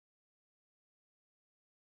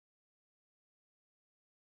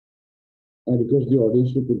I request the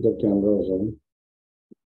audience to put their cameras on.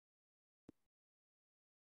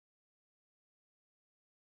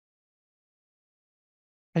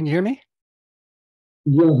 Can you hear me?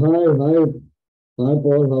 Yeah, hi,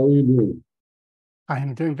 Paul. How are you doing? I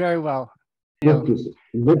am doing very well. Good to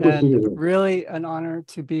see you. Really an honor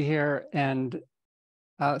to be here and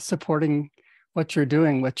supporting what you're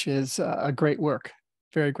doing, which is a great work,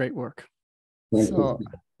 very great work. Thank you.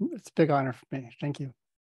 It's a big honor for me. Thank you.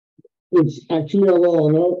 It's actually our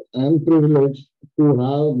honor and privilege to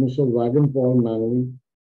have Mr. Vaughn Paul Manley.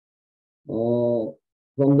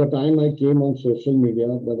 From the time I came on social media,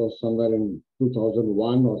 that was somewhere in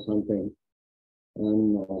 2001 or something,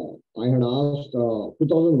 and I had asked,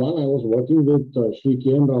 2001, I was working with Sri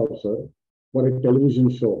K.M. Rao sir for a television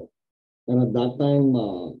show. And at that time,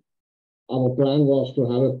 our plan was to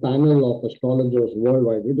have a panel of astrologers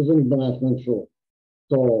worldwide. It was an international show.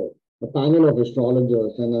 So a panel of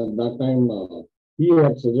astrologers, and at that time, he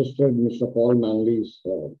had suggested Mr. Paul Manley's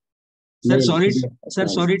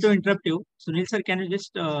sorry to interrupt you. Sunil sir, can you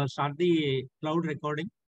just start the cloud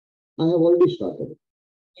recording? I have already started.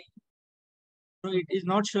 No, it is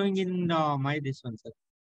not showing in my this one, sir.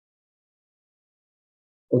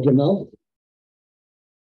 Okay, now?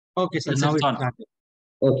 Okay, sir. Now it's started.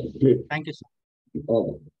 Okay, great. Thank you, sir.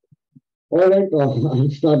 All right, I'll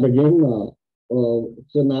start again.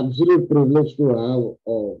 It's an absolute privilege to have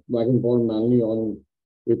Vaughn Paul Manley on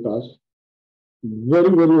with us. Very,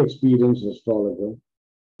 very experienced astrologer.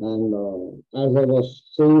 And as I was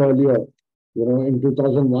saying earlier, in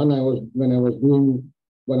 2001, when I was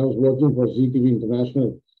working for ZTV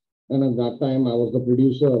International, and at that time I was the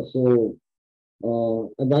producer. So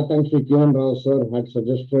at that time, Sri K.M. Rao sir had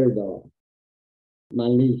suggested Paul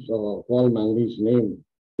Manley's name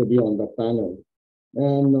to be on the panel.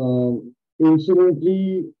 And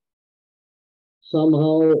incidentally,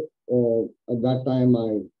 somehow at that time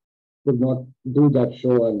I could not do that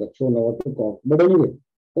show, and the show never took off. But anyway,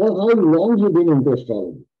 how long have you been into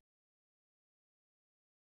astrology?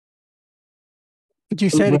 Could you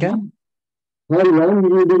say it again? How long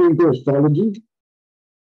have you been into astrology?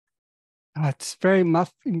 It's very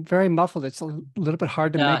muffled. It's a little bit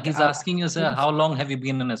hard to make. He's asking you, sir, how long have you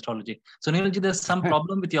been in astrology? So, Neilji, there's some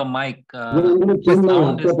problem with your mic. I'm going to change my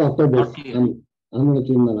laptop after this. I'm going to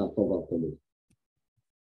change my laptop after this.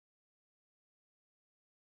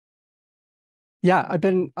 Yeah, I've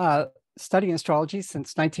been studying astrology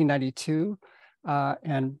since 1992.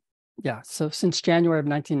 And yeah, so since January of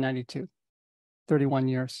 1992, 31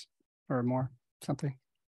 years or more, something.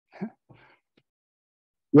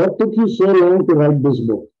 What took you so long to write this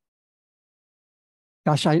book?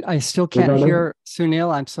 Gosh, I still can't hear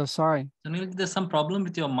Sunil. I'm so sorry. Sunil, there's some problem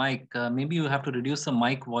with your mic. Maybe you have to reduce the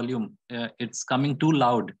mic volume. It's coming too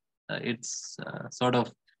loud. It's sort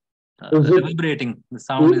of reverberating. The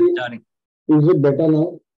sound is jarring. Is it better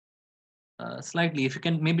now? Slightly. If you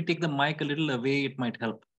can maybe take the mic a little away, it might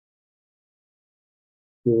help.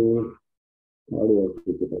 So, how do I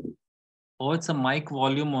keep it away? Oh, it's a mic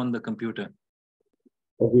volume on the computer.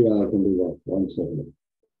 Okay, I can do that. 1 second.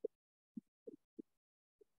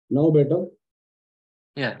 Now better?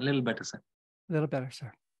 Yeah, a little better, sir. A little better,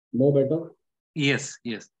 sir. More better? Yes,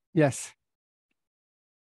 yes. Yes.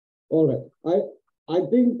 All right. I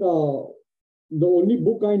think the only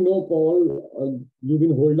book I know, Paul, you've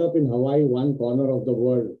been holed up in Hawaii, one corner of the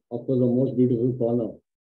world, of course, the most beautiful corner.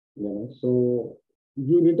 So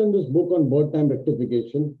you've written this book on birth time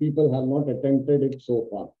rectification. People have not attempted it so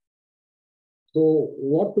far. So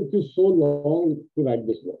what took you so long to write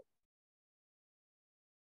this book?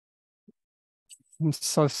 I'm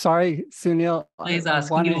so sorry, Sunil. He's I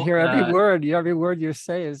asking wanted you, to hear every word. Every word you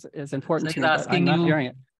say is important to me, but I'm not hearing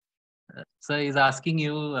it. So he's asking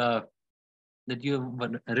you that you've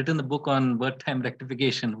written the book on birth time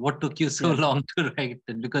rectification. What took you so long to write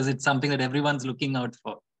it? Because it's something that everyone's looking out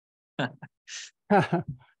for.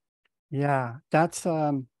 Yeah, that's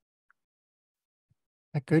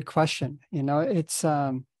a good question. It's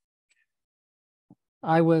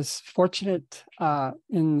I was fortunate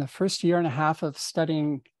in the first year and a half of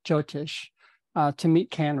studying jyotish to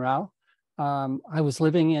meet K.M. Rao. I was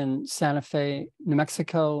living in Santa Fe, New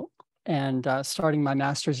Mexico, and starting my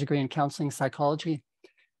master's degree in counseling psychology.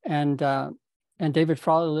 And David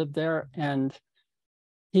Frawley lived there, and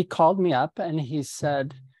he called me up and he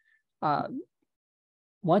said, I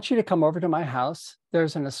want you to come over to my house.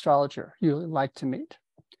 There's an astrologer you'd like to meet.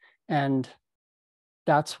 And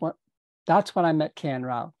that's when I met K.M.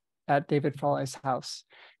 Rao at David Frawley's house.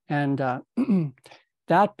 And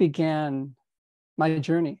that began my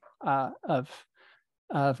journey of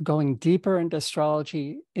of going deeper into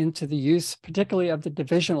astrology, into the use, particularly of the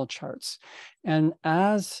divisional charts. And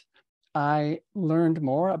as I learned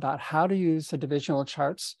more about how to use the divisional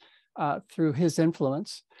charts through his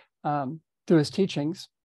influence, through his teachings,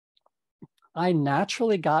 I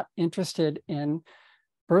naturally got interested in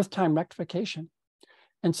birth time rectification.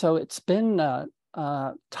 And so it's been a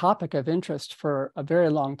topic of interest for a very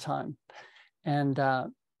long time. And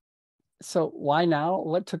so why now?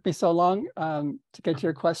 What took me so long to get to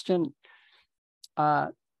your question? I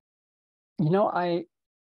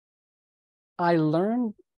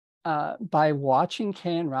learned by watching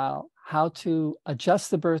Kan Rao how to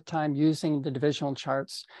adjust the birth time using the divisional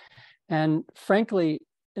charts. And frankly,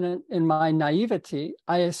 in my naivety,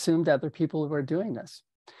 I assumed other people were doing this.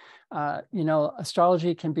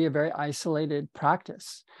 Astrology can be a very isolated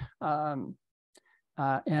practice.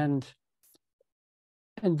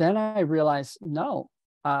 And then I realized, no,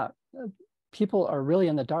 people are really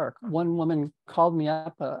in the dark. One woman called me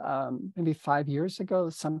up maybe 5 years ago,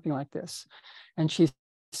 something like this. And she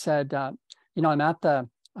said, I'm at the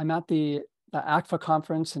ACFA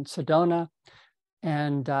conference in Sedona,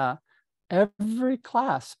 and every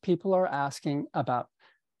class, people are asking about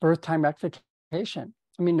birth time rectification.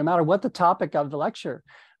 I mean, no matter what the topic of the lecture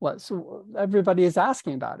was, everybody is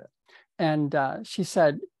asking about it. And she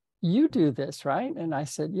said, you do this, right? And I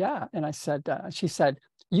said, yeah. And I said, she said,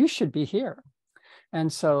 you should be here.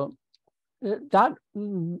 And so it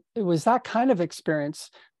was that kind of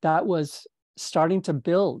experience that was starting to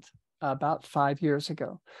build about 5 years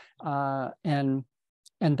ago. And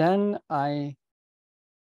then I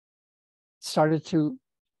started to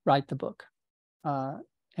write the book.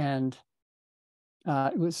 And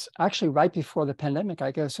it was actually right before the pandemic.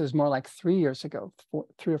 I guess it was more like 3 years ago,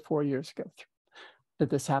 3 or 4 years ago that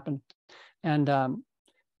this happened. And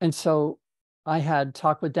so I had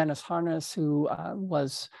talked with Dennis Harness, who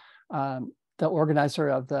was the organizer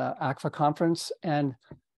of the ACFA conference, and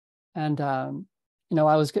I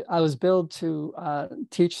was billed to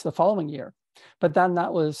teach the following year, but then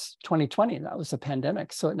that was 2020. That was the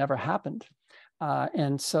pandemic, so it never happened.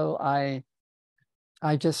 And so I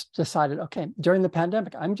just decided, okay, during the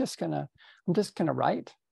pandemic, I'm just gonna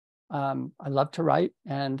write. I love to write,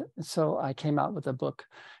 and so I came out with a book.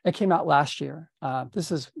 It came out last year.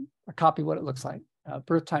 This is a copy of what it looks like: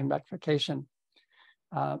 Birth Time Rectification,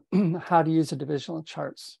 how to use the divisional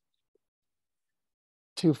charts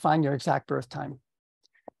to find your exact birth time.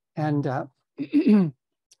 And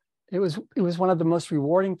it was one of the most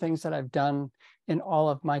rewarding things that I've done in all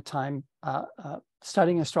of my time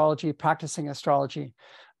studying astrology, practicing astrology,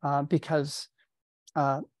 because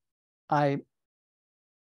I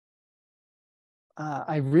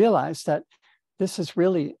realized that this is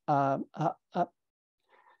really a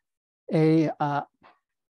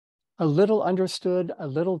little understood, a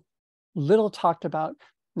little talked about.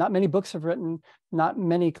 Not many books have written, not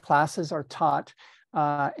many classes are taught,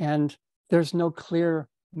 and there's no clear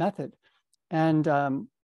method. And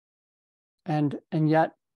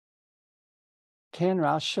yet, Kan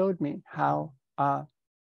Rao showed me how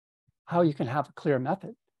you can have a clear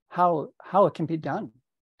method, how it can be done.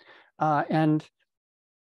 And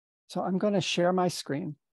so I'm going to share my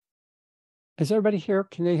screen. Is everybody here?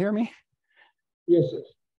 Can they hear me? Yes,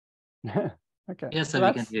 Yes. Okay. Yes, sir, So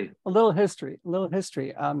we can hear you. a little history.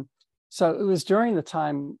 So it was during the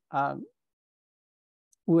time at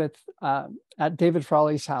David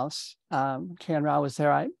Frawley's house. Kan Rao was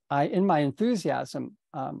there. I in my enthusiasm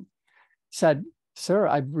said, "Sir,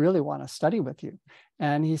 I really want to study with you."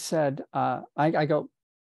 And he said, I go,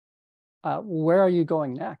 "Where are you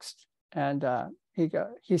going next?" And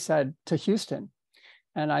he said, "To Houston."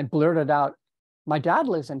 And I blurted out, "My dad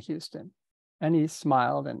lives in Houston." And he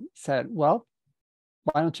smiled and said, "Well,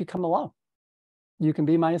 why don't you come along? You can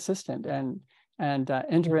be my assistant and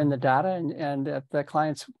enter in the data. And if the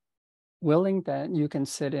client's willing, then you can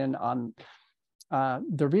sit in on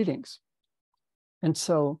the readings." And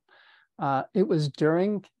so it was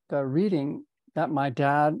during the reading that my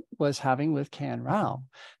dad was having with Kan Rao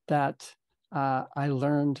that I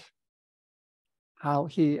learned how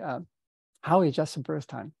he adjusted birth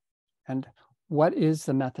time and what is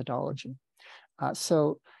the methodology.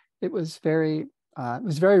 So it was very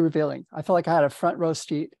revealing. I felt like I had a front row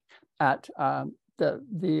seat at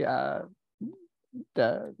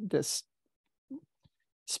this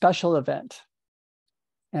special event,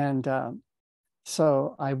 and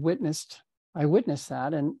so I witnessed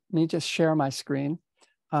that. And let me just share my screen.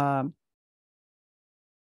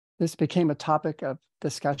 This became a topic of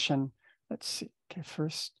discussion. Let's see. Okay,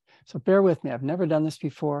 first, so bear with me. I've never done this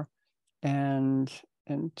before, and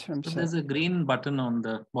in terms So of. there's a green button on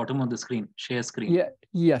the bottom of the screen, share screen. Yeah,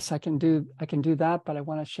 yes, I can do that, but I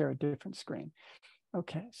want to share a different screen.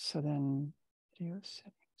 Okay, so then video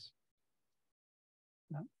settings.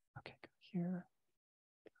 No, okay, go here.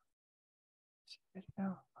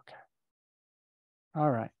 Video, okay.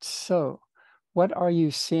 All right, so what are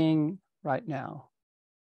you seeing right now?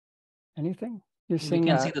 Anything? You're We seeing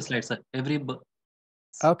can see the slides, sir.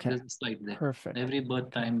 okay, There's a slide there. perfect. Every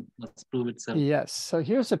birth time must prove itself. Yes, so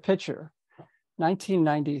here's a picture,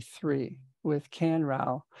 1993 with Kan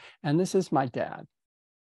Rao, and this is my dad.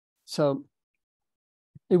 So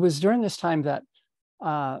it was during this time that,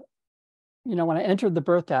 when I entered the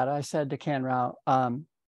birth data, I said to Kan Rao,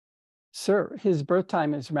 sir, his birth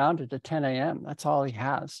time is rounded to 10 a.m. That's all he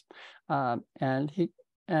has. And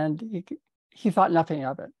he thought nothing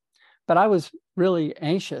of it. But I was really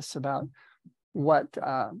anxious about what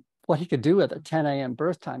he could do with a 10 a.m.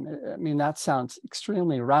 birth time. I mean, that sounds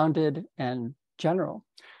extremely rounded and general,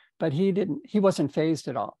 but he wasn't phased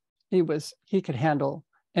at all. He could handle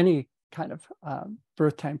any kind of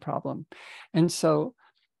birth time problem. And so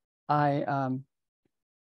I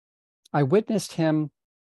witnessed him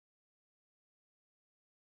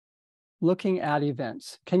looking at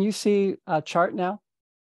events. Can you see a chart now?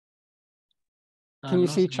 Can you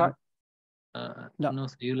see chart? No,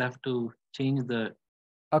 so you'll have to change the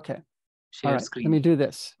Okay. share All right. screen. Let me do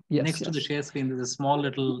this. Yes. Next to the share screen, there's a small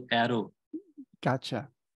little arrow. Gotcha.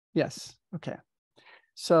 Yes. Okay.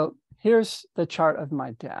 So here's the chart of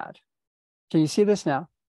my dad. Can you see this now?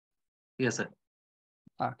 Yes, sir.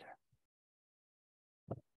 Okay.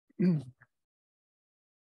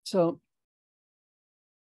 So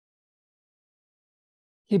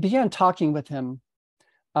he began talking with him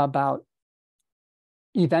about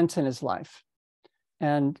events in his life.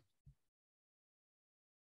 And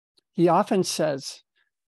he often says,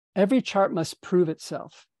 every chart must prove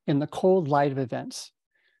itself in the cold light of events.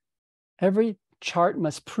 Every chart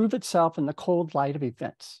must prove itself in the cold light of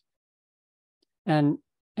events. And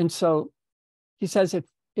so he says,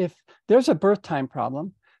 if there's a birth time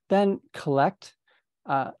problem, then collect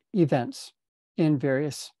events in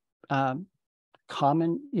various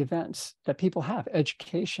common events that people have: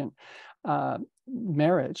 education,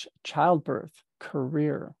 marriage, childbirth,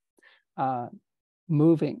 career,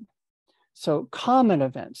 moving. So common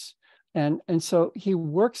events. And so he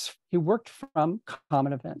worked from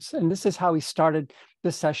common events. And this is how he started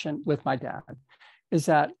this session with my dad, is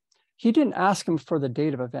that he didn't ask him for the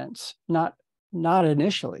date of events, not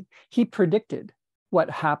initially. He predicted what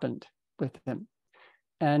happened with him.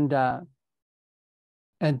 And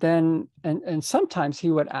then sometimes he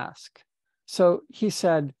would ask. So he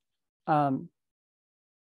said,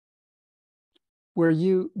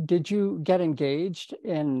 did you get engaged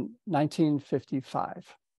in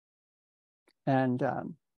 1955? And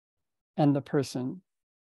the person,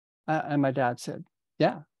 and my dad said,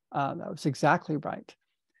 yeah, that was exactly right.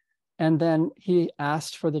 And then he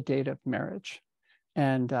asked for the date of marriage,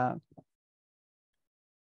 and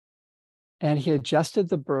he adjusted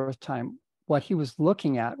the birth time. What he was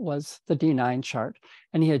looking at was the D9 chart,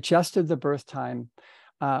 and he adjusted the birth time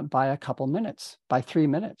by a couple minutes, by 3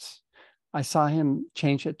 minutes. I saw him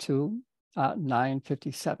change it to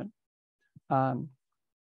 9:57.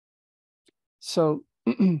 So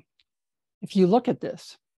if you look at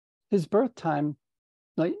this, his birth time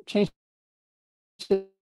changed to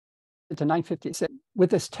 9:56.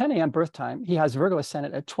 With this 10 a.m. birth time, he has Virgo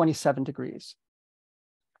ascendant at 27 degrees.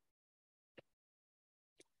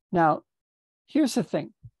 Now, here's the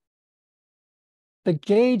thing. The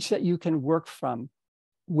gauge that you can work from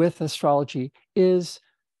with astrology is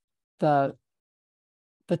the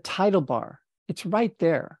title bar. It's right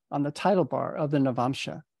there on the title bar of the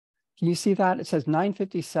Navamsha. Can you see that? It says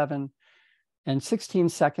 9:57 and 16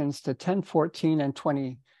 seconds to 10:14 and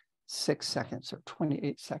 26 seconds or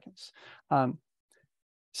 28 seconds.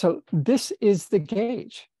 So this is the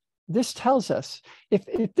gauge. This tells us,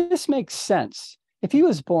 if this makes sense, if he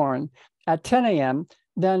was born at 10 a.m.,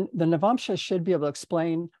 then the Navamsha should be able to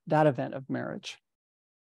explain that event of marriage.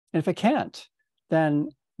 And if it can't, then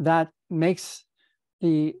that makes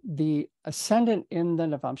the ascendant in the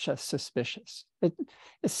Navamsha suspicious.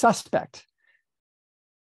 It's suspect.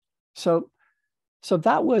 So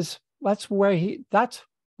that's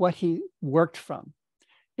what he worked from,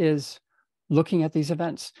 is looking at these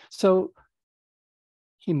events. So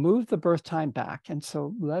he moved the birth time back. And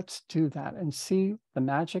so let's do that and see the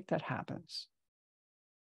magic that happens.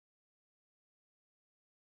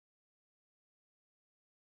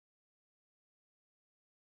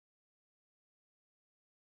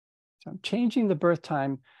 So I'm changing the birth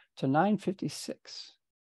time to 9:56.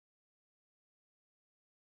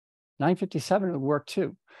 957 would work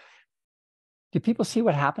too. Do people see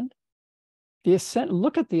what happened? The ascent,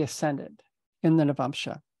 look at the ascendant in the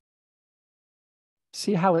Navamsha.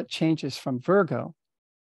 See how it changes from Virgo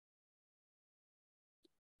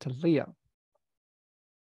to Leo.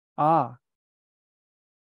 Ah,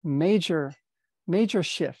 major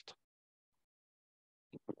shift.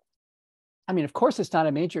 I mean, of course, it's not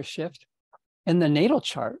a major shift in the natal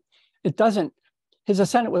chart. It doesn't, his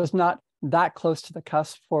ascendant was not that close to the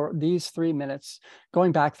cusp for these 3 minutes,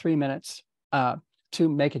 going back 3 minutes to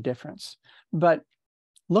make a difference. But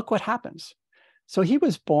look what happens. So he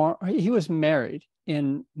was married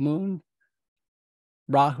in Moon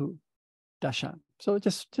Rahu Dasha. So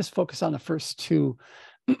just focus on the first 2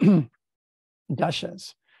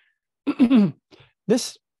 dashas.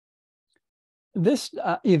 This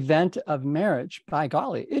event of marriage, by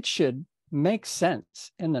golly, it should make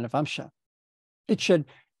sense in the Navamsha. It should,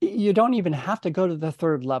 you don't even have to go to the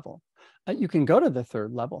 3rd level. You can go to the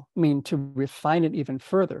 3rd level, I mean, to refine it even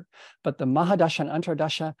further. But the Mahadasha and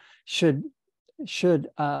Antardasha should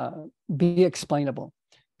be explainable.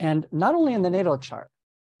 And not only in the natal chart.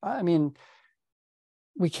 I mean,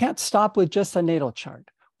 we can't stop with just the natal chart.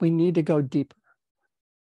 We need to go deeper.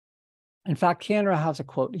 In fact, Kianra has a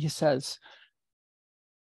quote. He says,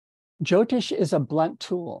 Jyotish is a blunt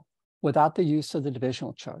tool without the use of the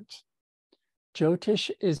divisional charts.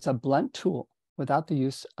 Jyotish is a blunt tool without the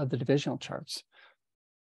use of the divisional charts.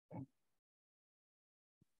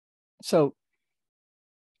 So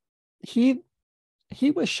he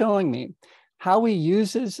was showing me how he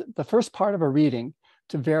uses the first part of a reading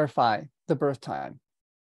to verify the birth time.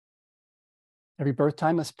 Every birth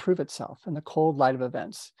time must prove itself in the cold light of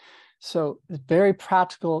events. So a very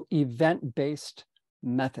practical event-based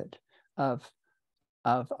method of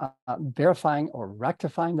verifying or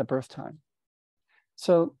rectifying the birth time.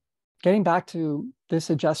 So getting back to this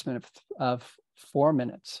adjustment of 4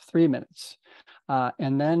 minutes, 3 minutes,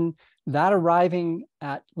 and then that arriving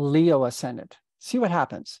at Leo ascendant. See what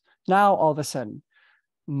happens. Now, all of a sudden,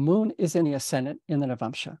 Moon is in the ascendant in the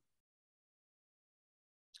Navamsha.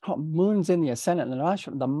 Oh, Moon's in the ascendant in the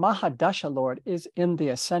Navamsha. The Mahadasha Lord is in the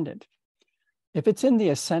ascendant. If it's in the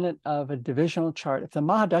ascendant of a divisional chart, if the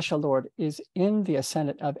Mahadasha Lord is in the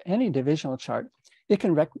ascendant of any divisional chart, it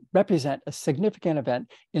can represent a significant event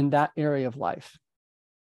in that area of life.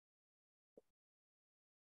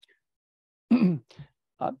 In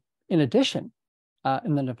addition,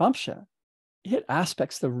 in the Navamsha, it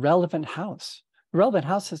aspects the relevant house. The relevant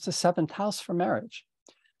house is the 7th house for marriage.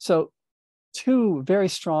 So 2 very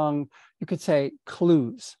strong, you could say,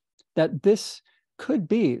 clues that this could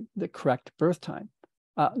be the correct birth time,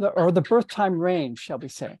 or the birth time range, shall we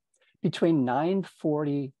say, between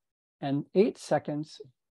 9:40 and 8 seconds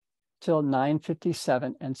till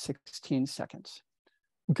 9:57 and 16 seconds.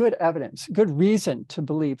 Good evidence, good reason to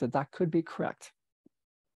believe that that could be correct.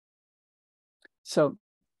 So,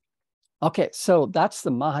 okay, so that's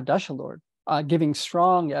the Mahadasha Lord giving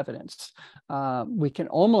strong evidence. We can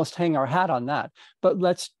almost hang our hat on that, but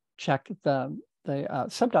let's check the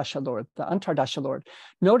Subdasha Lord, the Antardasha Lord.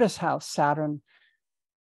 Notice how Saturn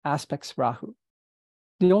aspects Rahu,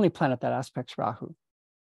 the only planet that aspects Rahu.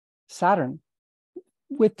 Saturn,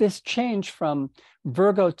 with this change from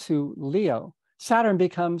Virgo to Leo, Saturn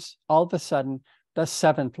becomes all of a sudden the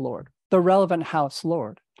 7th Lord, the relevant house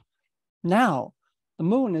Lord. Now, the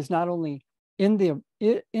Moon is not only in the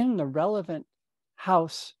relevant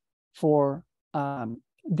house for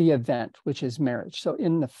the event, which is marriage, so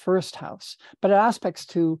in the 1st house, but it aspects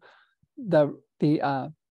to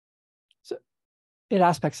it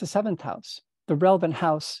aspects the 7th house, the relevant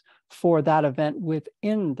house for that event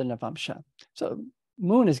within the Navamsha. So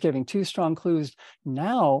Moon is giving 2 strong clues.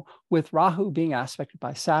 Now, with Rahu being aspected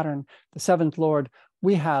by Saturn, the 7th Lord,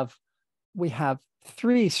 we have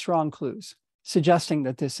 3 strong clues suggesting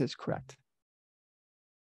that this is correct.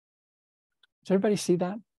 Does everybody see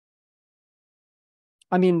that?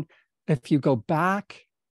 I mean, if you go back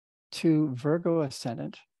to Virgo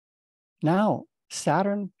ascendant, now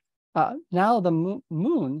Saturn, now the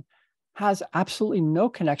Moon has absolutely no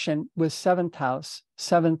connection with 7th house,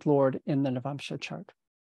 7th Lord in the Navamsha chart.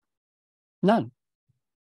 None.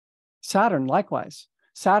 Saturn, likewise.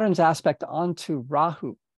 Saturn's aspect onto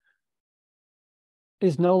Rahu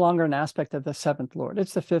is no longer an aspect of the 7th Lord.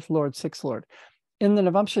 It's the 5th Lord, 6th Lord. In the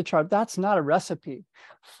Navamsha chart, that's not a recipe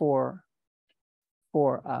for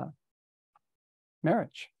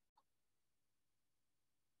marriage.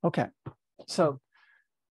 Okay, so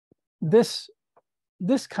this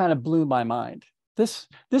kind of blew my mind. This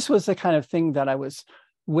was the kind of thing that I was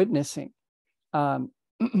witnessing.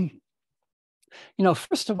 You know,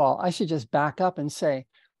 first of all, I should just back up and say,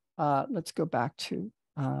 let's go back to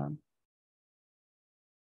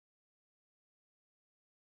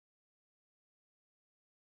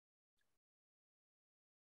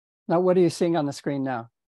now, what are you seeing on the screen now?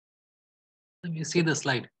 Let me see the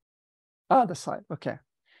slide. Oh, the slide. Okay.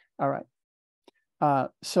 All right.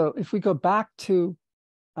 So if we go back to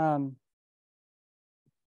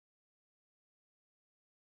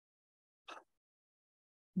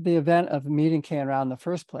the event of meeting Kane Rao in the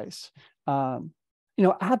first place, you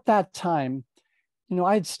know, at that time, you know,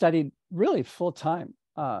 I had studied really full time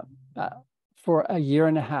for a year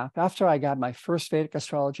and a half. After I got my first Vedic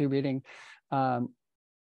astrology reading, I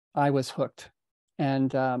was hooked.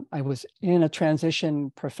 And I was in a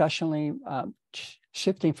transition professionally,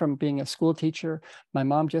 shifting from being a school teacher. My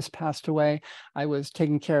mom just passed away. I was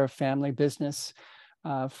taking care of family business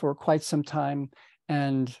for quite some time.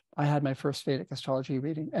 And I had my first Vedic astrology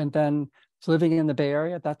reading. And then living in the Bay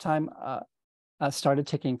Area at that time, I started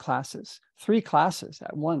taking classes, 3 classes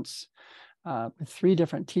at once with 3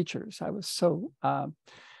 different teachers. I was so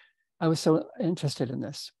interested in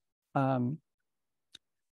this.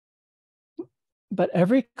 But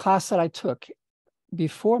every class that I took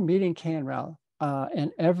before meeting Kane Rao,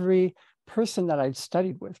 and every person that I'd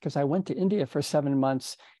studied with, because I went to India for 7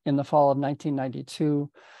 months in the fall of 1992.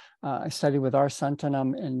 I studied with R.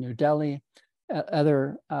 Santanam in New Delhi,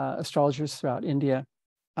 other astrologers throughout India.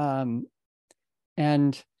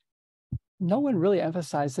 And no one really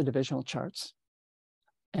emphasized the divisional charts.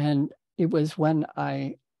 And it was when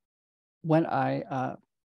I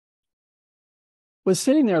was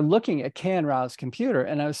sitting there looking at Kane Rao's computer,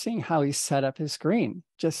 and I was seeing how he set up his screen,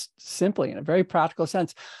 just simply in a very practical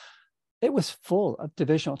sense. It was full of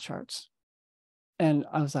divisional charts. And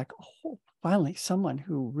I was like, oh, finally, someone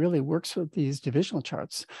who really works with these divisional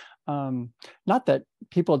charts. Not that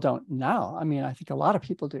people don't now. I mean, I think a lot of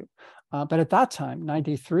people do. But at that time,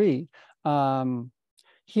 93,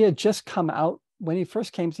 he had just come out, when he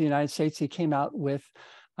first came to the United States, he came out with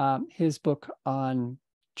his book on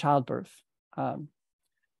childbirth.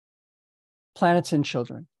 Planets and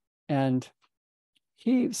Children. And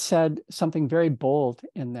he said something very bold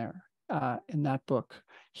in there, in that book.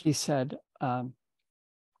 He said, to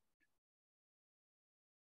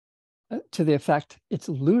the effect, it's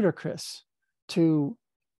ludicrous to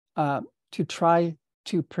try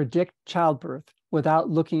to predict childbirth without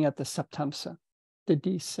looking at the Saptamsa, the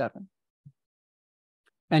D7.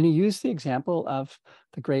 And he used the example of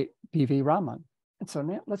the great B.V. Raman. And so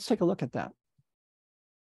now let's take a look at that.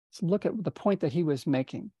 Let's look at the point that he was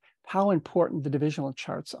making, how important the divisional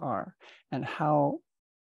charts are, and how,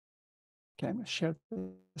 okay, I'm going to share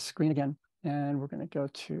the screen again, and we're going to go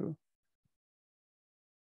to,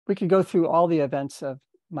 we could go through all the events of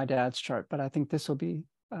my dad's chart, but I think this will be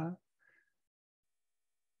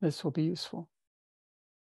useful.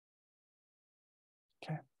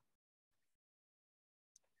 Okay.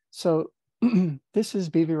 So this is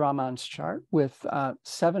B.V. Raman's chart with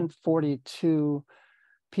 7:42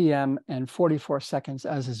 p.m. and 44 seconds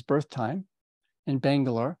as his birth time in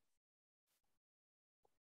Bangalore.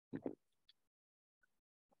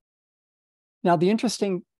 Now, the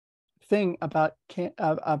interesting thing about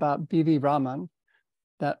B.V. Raman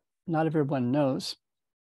that not everyone knows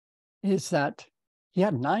is that he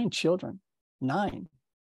had 9 children, 9.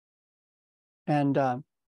 And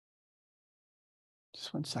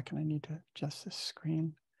just one second, I need to adjust this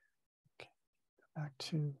screen. Okay, go back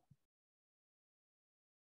to.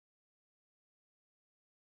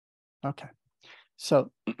 Okay,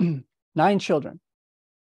 so 9 children.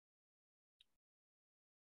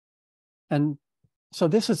 And so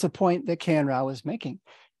this is the point that Kane Rao is making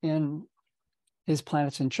in his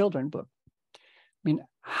Planets and Children book. I mean,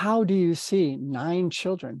 how do you see 9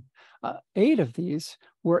 children? 8 of these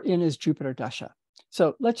were in his Jupiter Dasha.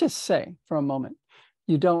 So let's just say for a moment,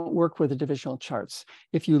 you don't work with the divisional charts.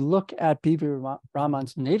 If you look at B.V.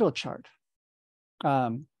 Raman's natal chart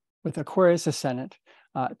with Aquarius ascendant,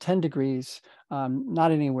 10 degrees,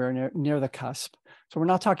 not anywhere near the cusp. So we're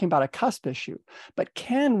not talking about a cusp issue, but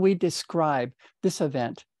can we describe this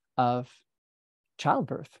event of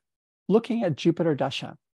childbirth? Looking at Jupiter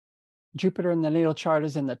Dasha. Jupiter in the natal chart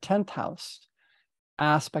is in the 10th house,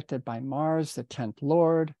 aspected by Mars, the 10th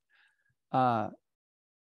Lord,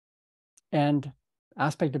 and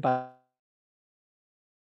aspected by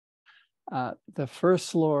the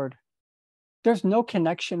first Lord. There's no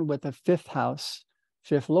connection with the 5th house,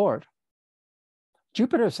 5th Lord.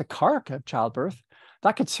 Jupiter is a karaka of childbirth.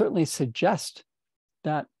 That could certainly suggest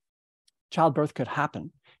that childbirth could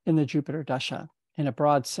happen in the Jupiter Dasha in a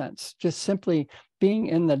broad sense, just simply being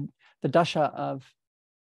in the Dasha of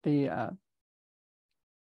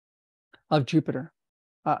Jupiter.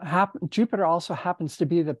 Jupiter also happens to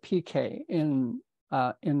be the PK in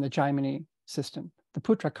the Jaimini system, the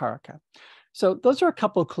Putra Karaka. So those are a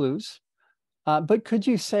couple of clues. But could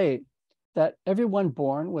you say that everyone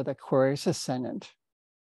born with Aquarius ascendant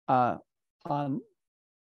on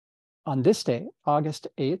this day, August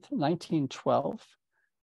 8th, 1912,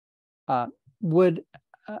 would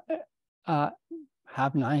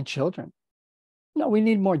have 9 children? No, we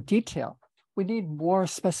need more detail. We need more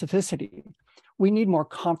specificity. We need more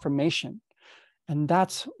confirmation. And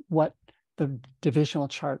that's what the divisional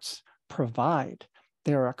charts provide.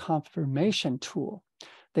 They're a confirmation tool.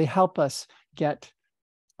 They help us get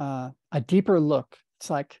a deeper look. It's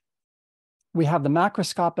like we have the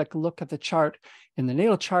macroscopic look at the chart in the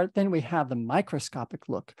natal chart, then we have the microscopic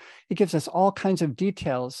look. It gives us all kinds of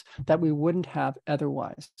details that we wouldn't have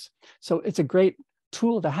otherwise. So it's a great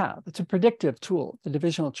tool to have. It's a predictive tool, the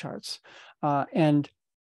divisional charts. And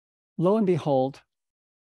lo and behold,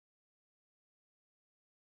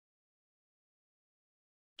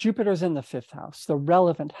 Jupiter's in the 5th house, the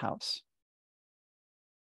relevant house,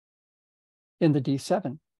 in the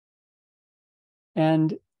D7.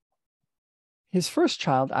 And his first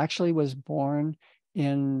child actually was born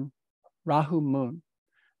in Rahu moon.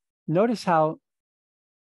 Notice how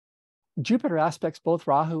Jupiter aspects both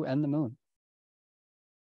Rahu and the moon.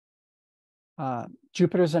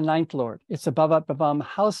 Jupiter's a 9th lord. It's a Bhavat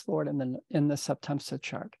house lord in the Saptamsa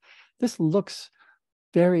chart. This looks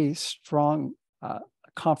very strong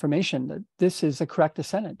confirmation that this is a correct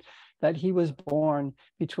ascendant, that he was born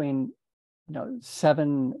between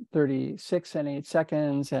 7:36 and 8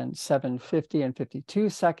 seconds and 7:50 and 52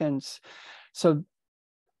 seconds. So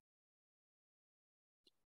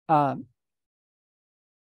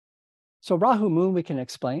Rahu moon we can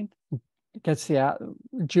explain.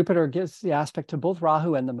 Jupiter gives the aspect to both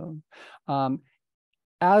Rahu and the moon.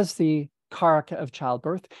 As the Karaka of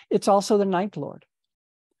childbirth, it's also the 9th lord.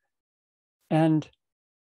 And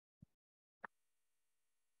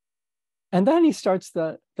then he starts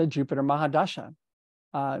the Jupiter Mahadasha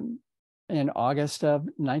in August of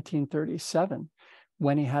 1937,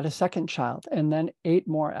 when he had a second child, and then 8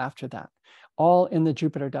 more after that, all in the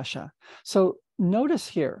Jupiter Dasha. So notice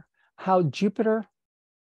here how Jupiter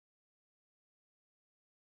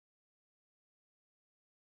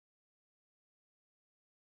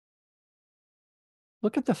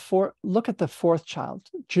look at the 4th child,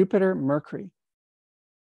 Jupiter Mercury.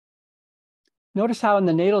 Notice how in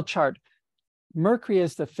the natal chart, Mercury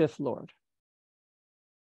is the 5th lord.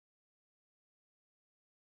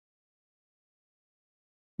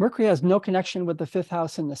 Mercury has no connection with the 5th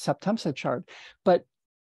house in the Saptamsa chart, but,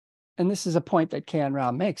 and this is a point that K.N.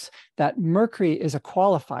 Rao makes, that Mercury is a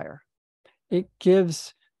qualifier. It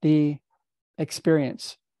gives the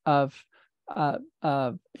experience of,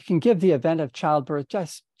 it can give the event of childbirth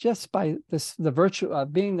just by the virtue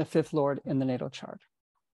of being the 5th lord in the natal chart.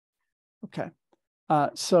 Okay.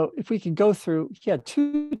 So if we could go through, he had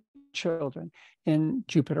 2 children in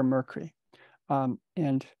Jupiter Mercury.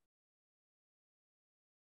 And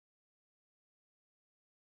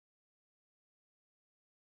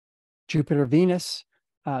Jupiter Venus.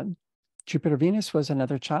 Jupiter Venus was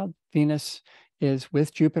another child. Venus is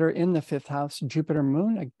with Jupiter in the 5th house. Jupiter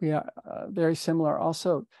Moon, very similar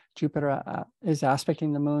also. Jupiter is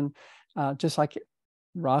aspecting the moon, just like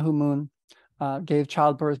Rahu Moon gave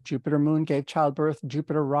childbirth. Jupiter Moon gave childbirth.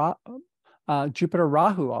 Jupiter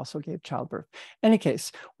Rahu also gave childbirth. In any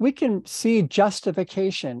case, we can see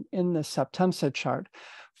justification in the Saptamsa chart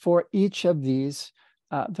for each of these,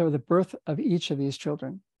 the birth of each of these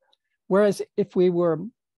children. Whereas if we were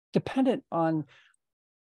dependent on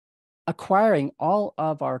acquiring all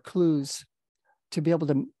of our clues to be able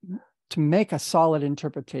to make a solid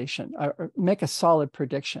interpretation, or make a solid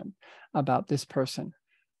prediction about this person,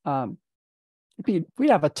 we'd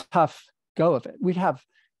have a tough go of it. We'd have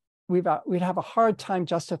a hard time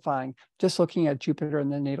justifying just looking at Jupiter in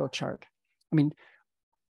the natal chart. I mean,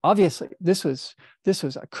 obviously, this was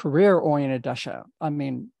a career-oriented dasha. I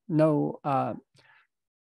mean, no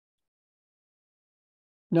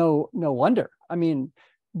wonder. I mean,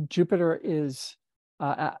 Jupiter is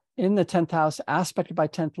in the 10th house, aspected by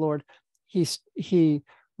 10th lord. He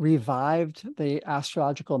revived the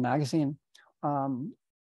astrological magazine,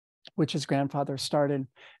 which his grandfather started.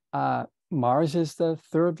 Mars is the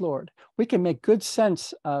 3rd lord. We can make good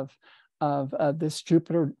sense of this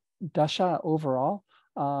Jupiter dasha overall.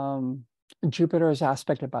 Jupiter is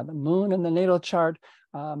aspected by the moon in the natal chart.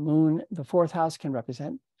 Moon, the 4th house, can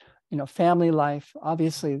represent family life.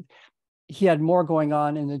 Obviously, he had more going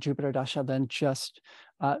on in the Jupiter dasha than just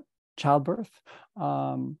childbirth.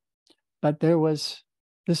 But this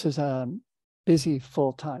is a busy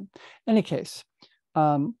full time. In any case,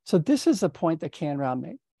 so this is the point that Canrau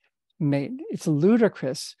made. It's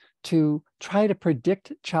ludicrous to try to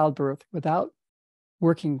predict childbirth without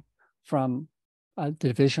working from a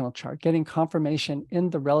divisional chart, getting confirmation in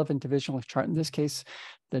the relevant divisional chart, in this case,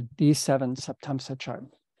 the D7 Septemsa chart.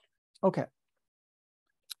 Okay.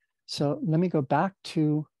 So let me go back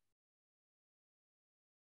to,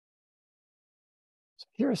 so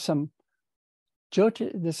here are some,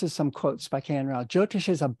 this is some quotes by Canrau. Jyotish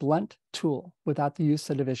is a blunt tool without the use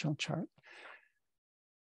of the divisional chart.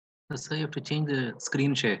 So you have to change the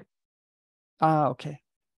screen share. Ah, okay.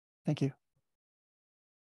 Thank you.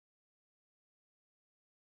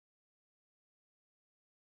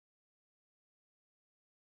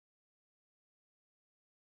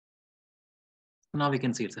 Now we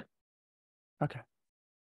can see it, sir. Okay.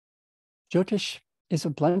 Jyotish is a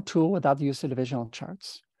blunt tool without the use of divisional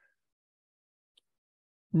charts.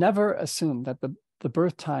 Never assume that the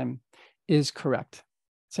birth time is correct.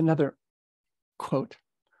 It's another quote.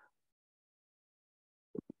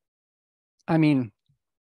 I mean,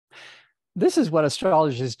 this is what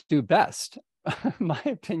astrologers do best, in my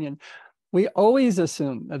opinion. We always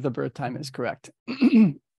assume that the birth time is correct.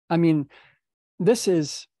 I mean, this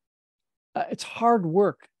is, it's hard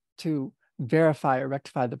work to verify or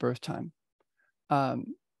rectify the birth time. And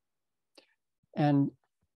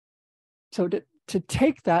so to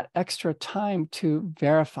take that extra time to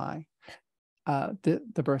verify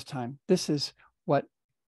the birth time, this is what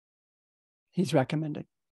he's recommending.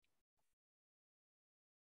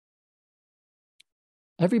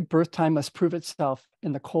 Every birth time must prove itself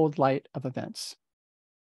in the cold light of events.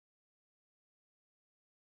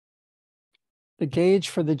 The gauge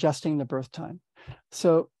for adjusting the birth time.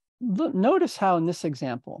 So notice how in this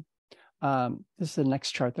example, this is the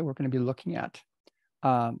next chart that we're going to be looking at.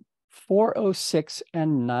 4:06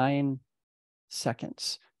 and 9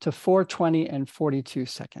 seconds to 4:20 and 42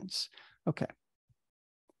 seconds. Okay.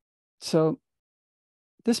 So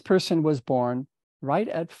this person was born right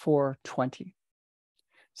at 4:20.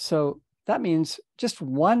 So that means just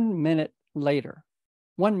 1 minute later,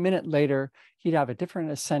 he'd have a different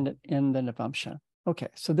ascendant in the Navamsha. Okay,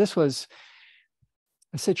 so this was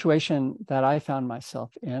a situation that I found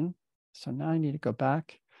myself in. So now I need to go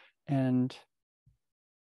back and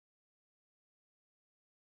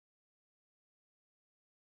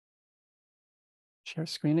share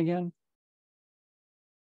screen again.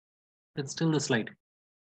 It's still the slide.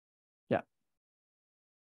 Yeah.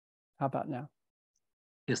 How about now?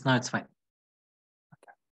 Yes, now it's fine.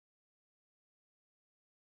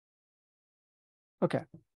 Okay.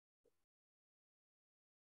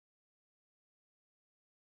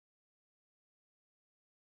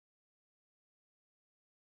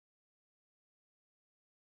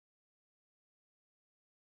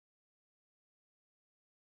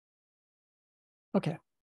 Okay.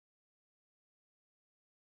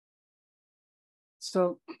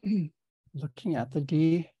 So looking at the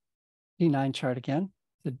D9 chart again,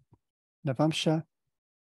 the Navamsha.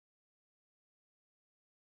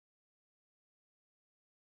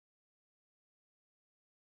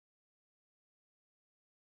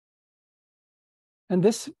 And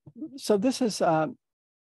this, so this is a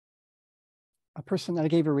person that I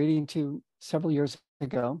gave a reading to several years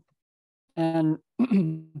ago. And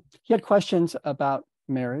he had questions about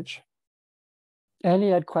marriage. And he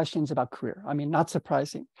had questions about career. I mean, not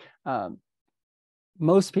surprising.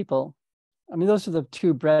 Most people, I mean, those are the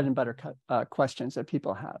two bread and butter questions that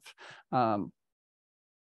people have.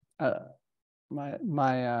 My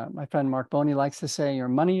friend Mark Boney likes to say, your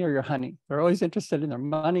money or your honey. They're always interested in their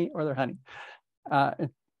money or their honey. In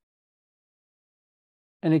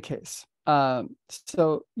any case,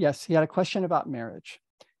 so yes, he had a question about marriage.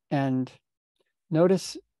 And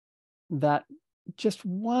notice that just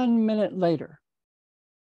 1 minute later,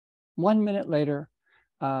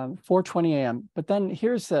 4:20 a.m. But then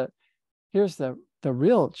here's the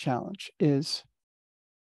real challenge is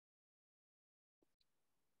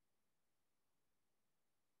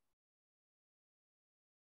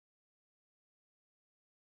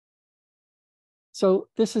so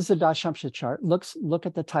this is the Dashamsha chart. Look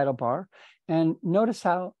at the title bar and notice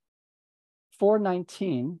how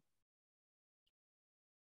 4:19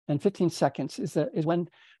 and 15 seconds is when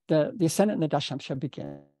the ascendant in the Dashamsha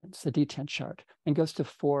begins, the D10 chart, and goes to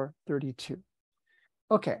 4:32.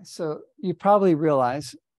 Okay, so you probably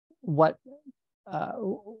realize what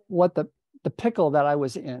the pickle that I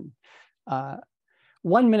was in.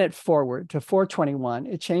 1 minute forward to 4:21,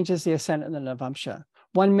 it changes the ascendant in the Navamsha.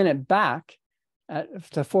 1 minute back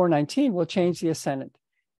to 4:19 will change the ascendant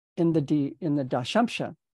in the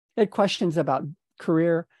Dashamsha. It questions about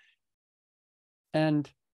career and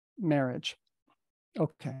marriage.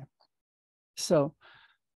 Okay. So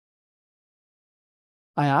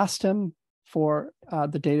I asked him for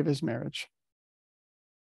the date of his marriage.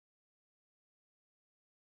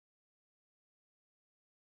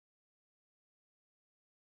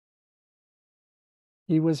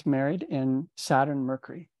 He was married in Saturn,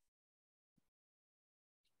 Mercury.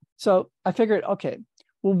 So I figured, okay,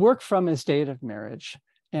 we'll work from his date of marriage.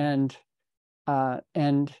 And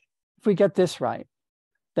if we get this right,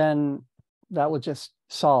 then that will just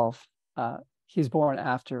solve. He's born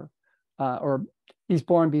after, or he's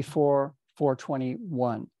born before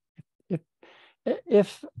 421.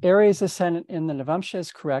 If Aries ascendant in the Navamsha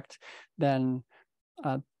is correct, then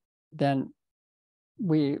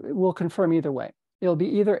we will confirm either way. It'll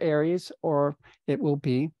be either Aries or it will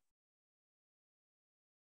be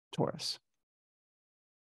Taurus.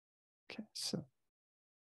 Okay, so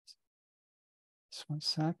just one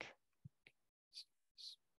sec.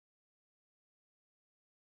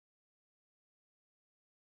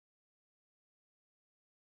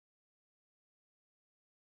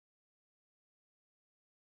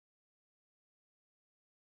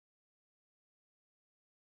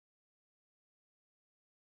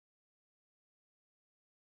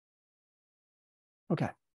 Okay.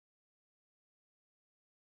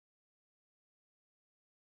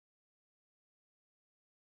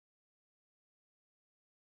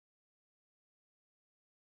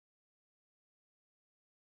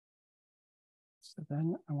 So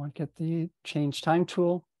then I want to get the change time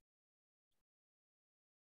tool.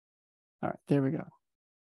 All right, there we go.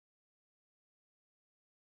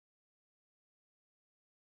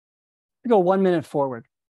 We go 1 minute forward.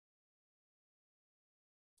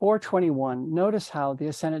 421. Notice how the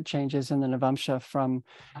ascendant changes in the Navamsha from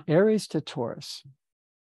Aries to Taurus.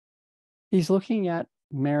 He's looking at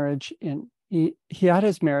marriage in, he had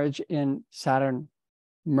his marriage in Saturn,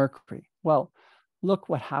 Mercury. Well, look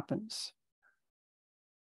what happens.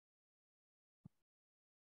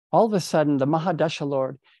 All of a sudden, the Mahadasha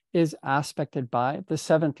Lord is aspected by the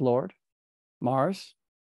 7th Lord, Mars,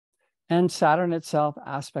 and Saturn itself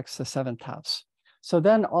aspects the 7th house. So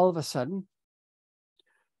then all of a sudden,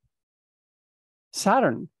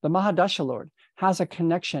 Saturn, the Mahadasha Lord, has a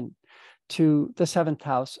connection to the 7th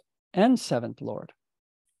house and 7th Lord.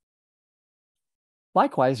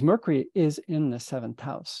 Likewise, Mercury is in the 7th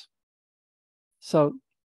house. So,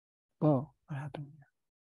 whoa, what happened here?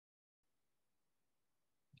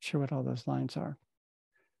 Not sure what all those lines are.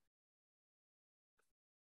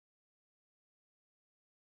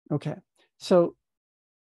 Okay, so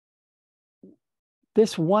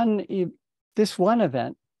this one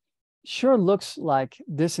event sure looks like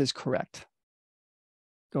this is correct.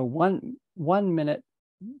 Go one minute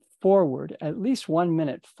forward, at least 1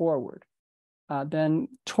 minute forward. Then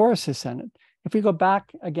Taurus ascendant. If we go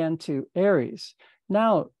back again to Aries,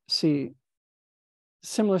 now see,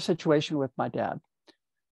 similar situation with my dad.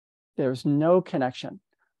 There's no connection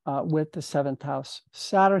with the 7th house.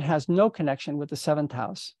 Saturn has no connection with the 7th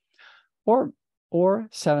house, or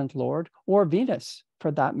 7th Lord, or Venus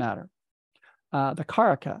for that matter, the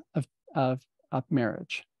Karaka of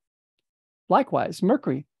marriage. Likewise,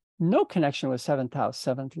 Mercury, no connection with 7th house,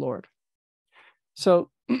 7th Lord. So,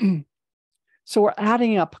 so we're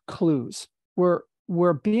adding up clues.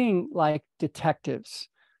 We're being like detectives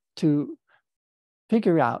to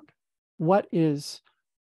figure out what is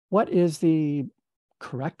the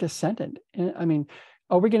correct ascendant. I mean,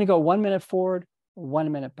 are we going to go 1 minute forward,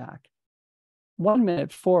 1 minute back? 1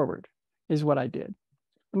 minute forward is what I did.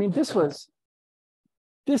 I mean, this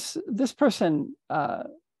person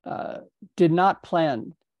did not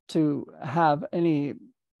plan to have any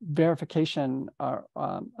verification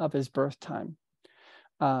of his birth time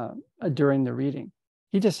during the reading.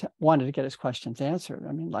 He just wanted to get his questions answered.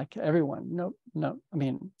 I mean, like everyone, no, I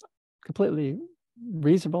mean, completely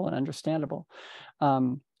reasonable and understandable.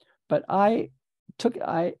 But I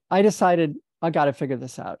decided I got to figure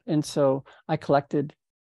this out. And so I collected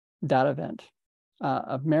that event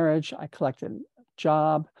of marriage. I collected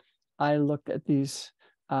job. I looked at these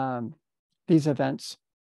events,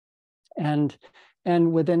 and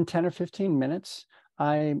within 10 or 15 minutes,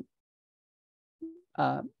 I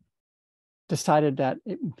decided that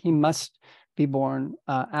he must be born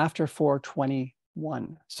after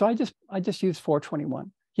 421. So I just used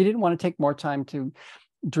 421. He didn't want to take more time to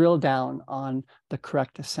drill down on the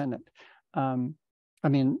correct ascendant. I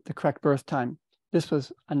mean, the correct birth time. This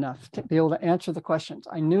was enough to be able to answer the questions.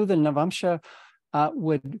 I knew the Navamsha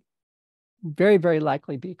would very, very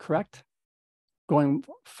likely be correct going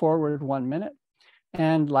forward 1 minute.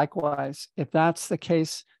 And likewise, if that's the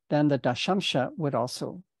case, then the Dashamsha would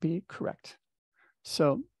also be correct.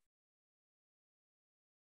 So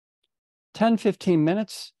 10, 15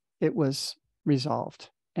 minutes, it was resolved.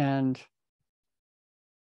 And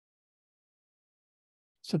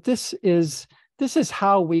so this is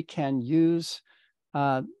how we can use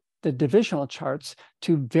the divisional charts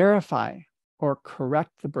to verify or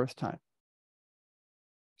correct the birth time.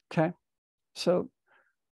 Okay, so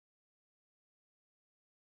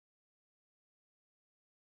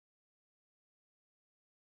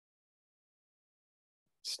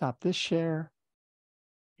stop this share.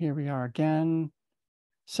 Here we are again.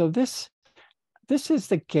 So this is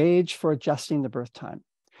the gauge for adjusting the birth time.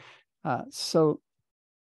 So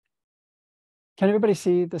can everybody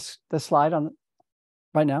see the slide on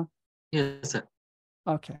right now? Yes, sir.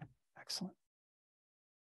 Okay, excellent.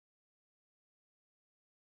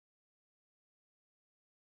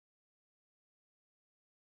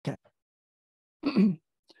 Okay.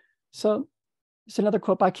 So it's another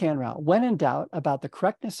quote by Canrell. When in doubt about the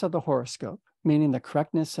correctness of the horoscope, meaning the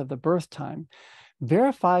correctness of the birth time,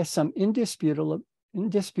 verify some indisputable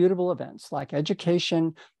events like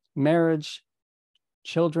education, marriage,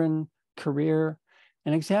 children, career,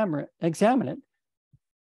 and examine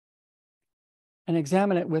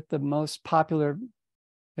it with the most popular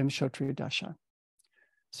Vimshotri Dasha.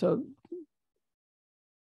 So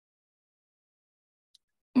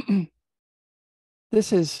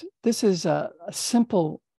this is a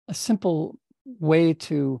simple way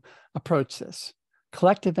to approach this.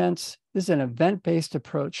 Collect events. This is an event-based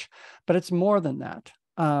approach, but it's more than that.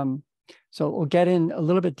 So we'll get in a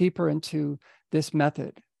little bit deeper into this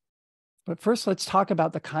method. But first, let's talk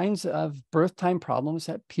about the kinds of birth time problems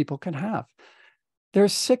that people can have.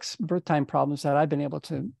 There's 6 birth time problems that I've been able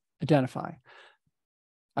to identify.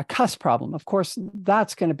 A cusp problem, of course,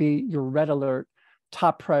 that's going to be your red alert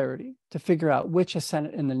top priority to figure out which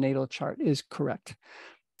ascendant in the natal chart is correct.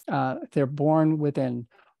 If they're born within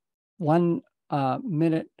 1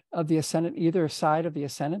 minute of the ascendant, either side of the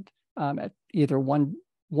ascendant, at either 1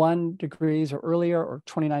 degrees or earlier or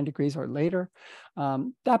 29 degrees or later,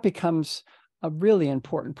 that becomes a really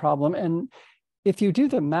important problem. And if you do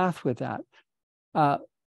the math with that,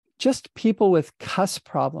 just people with cusp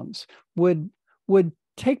problems would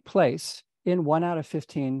take place in 1 out of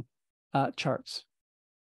 15 charts.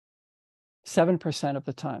 7% of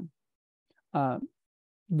the time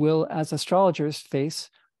will, as astrologers, face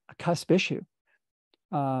a cusp issue.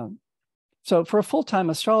 So for a full-time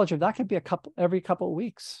astrologer, that could be every couple of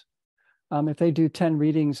weeks if they do 10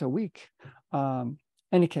 readings a week.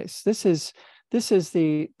 Any case, this is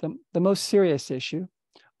the most serious issue,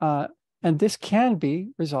 and this can be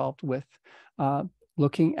resolved with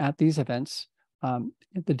looking at these events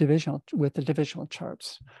with the divisional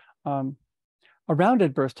charts. A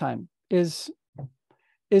rounded birth time is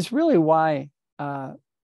really why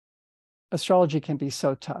astrology can be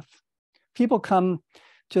so tough. People come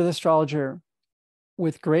to the astrologer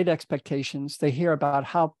with great expectations. They hear about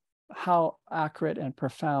how accurate and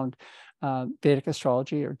profound Vedic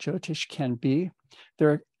astrology or jyotish can be.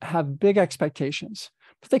 They have big expectations,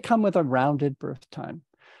 but they come with a rounded birth time.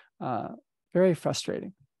 Very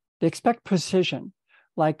frustrating. They expect precision,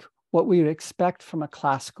 like what we would expect from a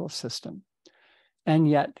classical system. And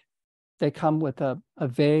yet they come with a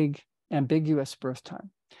vague, ambiguous birth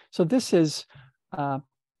time. So this is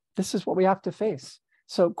what we have to face.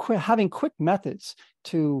 So having quick methods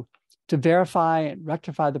to verify and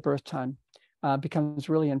rectify the birth time becomes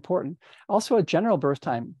really important. Also, a general birth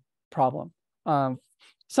time problem.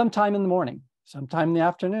 Sometime in the morning, sometime in the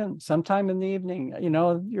afternoon, sometime in the evening. You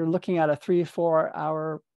know, you're looking at a 3-4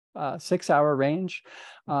 hour, 6 hour range.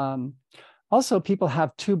 Also, people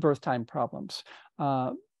have 2 birth time problems.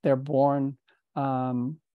 They're born at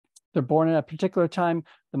a particular time.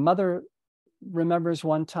 The mother remembers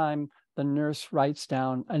one time, the nurse writes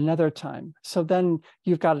down another time. So then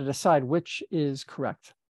you've got to decide which is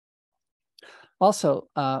correct. Also,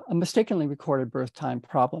 a mistakenly recorded birth time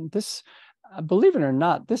problem. This, believe it or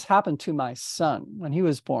not, this happened to my son when he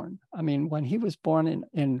was born. I mean, when he was born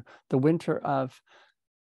in the winter of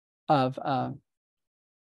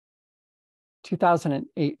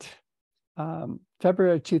 2008,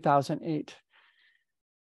 February 2008.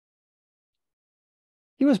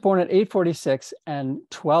 He was born at 8:46 and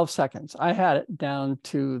 12 seconds. I had it down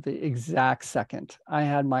to the exact second. I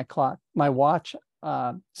had my watch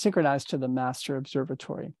synchronized to the master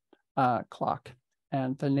observatory clock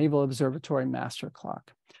and the Naval Observatory master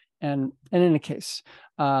clock. And in any case,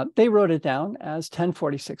 they wrote it down as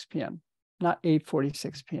 10:46 p.m., not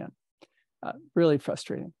 8:46 p.m. Really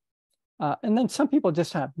frustrating. And then some people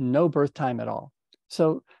just have no birth time at all.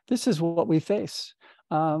 So this is what we face.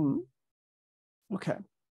 Okay.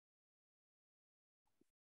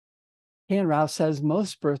 Ian Rao says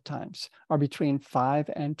most birth times are between 5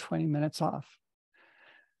 and 20 minutes off.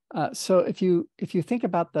 So if you think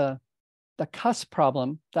about the cusp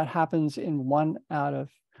problem that happens in 1 out of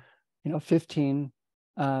 15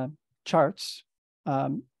 charts,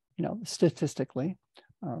 statistically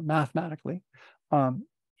or mathematically, 1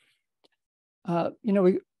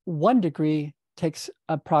 degree takes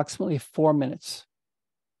approximately 4 minutes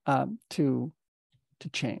to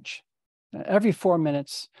change. Every 4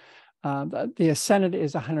 minutes, the ascendant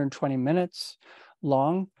is 120 minutes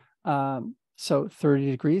long. So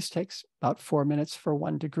 30 degrees takes about 4 minutes for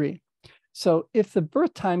 1 degree. So if the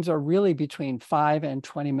birth times are really between 5 and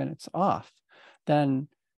 20 minutes off, then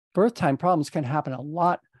birth time problems can happen a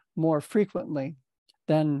lot more frequently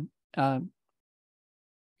than 1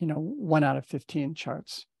 out of 15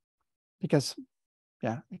 charts, because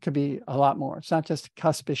it could be a lot more. It's not just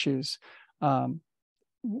cusp issues, and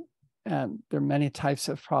there are many types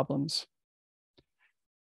of problems.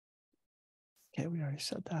 Okay, we already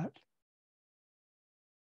said that.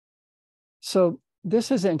 So this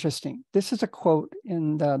is interesting. This is a quote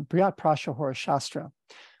in the Brihat Prashahora Shastra.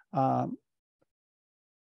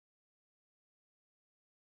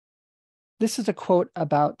 This is a quote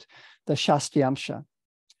about the Shastyamsha.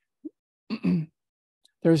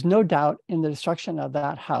 There is no doubt in the destruction of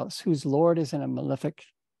that house whose lord is in a malefic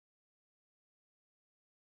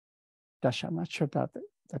dasha. I'm not sure about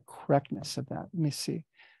the correctness of that. Let me see.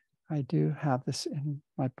 I do have this in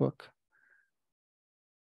my book.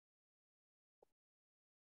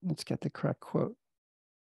 Let's get the correct quote.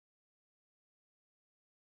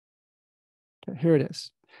 Okay, here it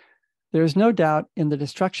is. There is no doubt in the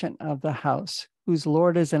destruction of the house whose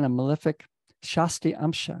lord is in a malefic Shasti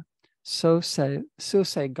Amsha. So say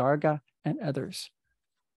Garga and others.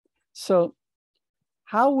 So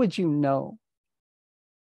how would you know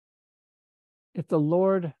if the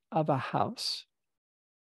lord of a house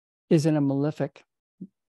is in a malefic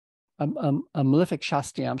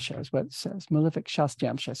Shastyamsha is what it says, malefic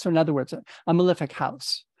Shastyamsha. So in other words, a malefic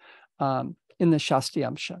house in the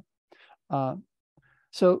Shastyamsha.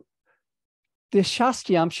 So the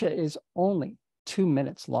Shastyamsha is only 2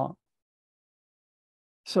 minutes long.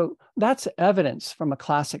 So that's evidence from the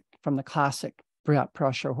classic Brihat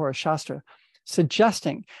Prashahora Shastra,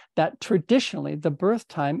 suggesting that traditionally the birth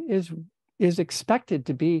time is expected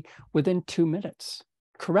to be within 2 minutes,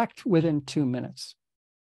 correct within 2 minutes.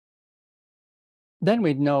 Then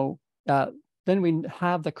we'd know, then we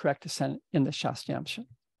have the correct ascendant in the Shastyamsha.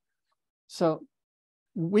 So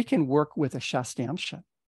we can work with a Shastyamsha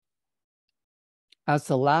as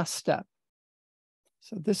the last step.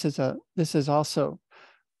 So this is also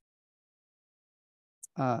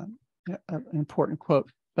an important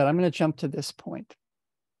quote, but I'm going to jump to this point.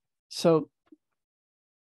 So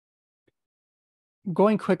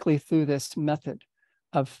going quickly through this method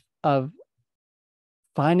of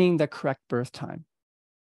finding the correct birth time.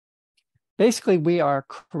 Basically, we are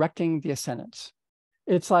correcting the ascendants.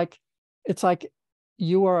 It's like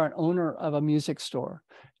you are an owner of a music store,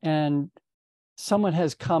 and someone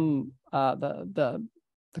has come, the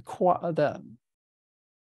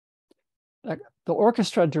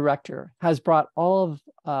orchestra director has brought all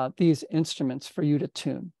of these instruments for you to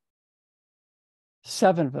tune,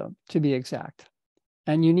 7 of them to be exact,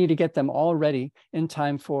 and you need to get them all ready in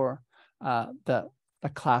time for the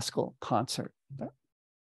classical concert.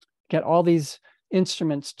 Get all these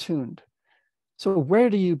instruments tuned. So where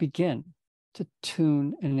do you begin to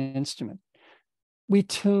tune an instrument? We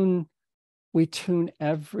tune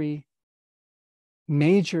every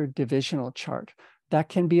major divisional chart that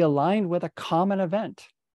can be aligned with a common event.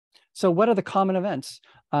 So what are the common events?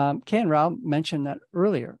 K.N. Rao mentioned that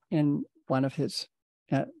earlier in one of his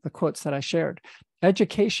the quotes that I shared.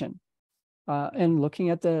 Education, and looking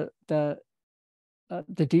at the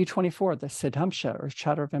D24, the Siddhamsha or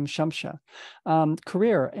Chaturvimshamsha,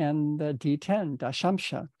 career and the D10,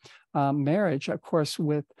 Dashamsha, marriage, of course,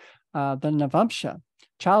 with the Navamsha,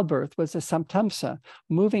 childbirth was the Saptamsa,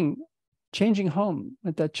 changing home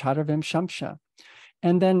with the Chaturvimshamsha.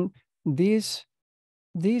 And then these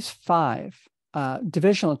 5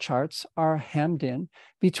 divisional charts are hemmed in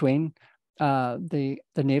between the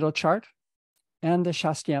natal chart and the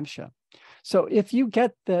Shastyamsha. So if you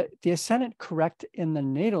get the ascendant correct in the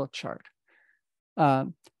natal chart,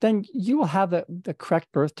 then you will have the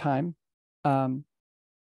correct birth time.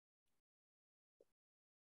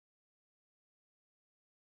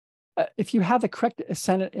 If you have the correct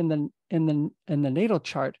ascendant in the natal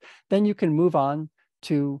chart, then you can move on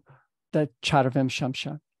to the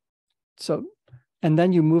Chaturvimshamsha. So, and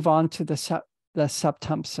then you move on to the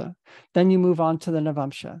Saptamsa. Then you move on to the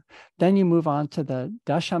Navamsha. Then you move on to the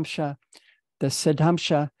Dashamsha. the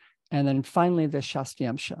siddhamsha, and then finally the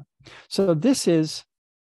shastyamsha. So this is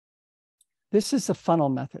the funnel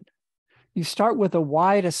method. You start with a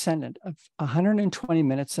wide ascendant of 120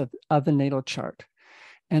 minutes of the natal chart.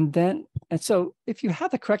 And so if you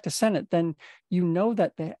have the correct ascendant, then you know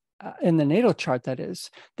that in the natal chart, that is,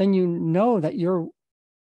 then you know that you're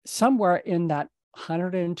somewhere in that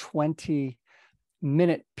 120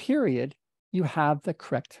 minute period, you have the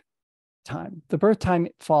correct time. The birth time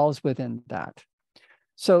falls within that.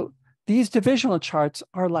 So these divisional charts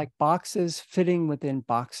are like boxes fitting within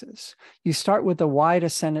boxes. You start with a wide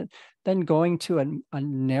ascendant, then going to the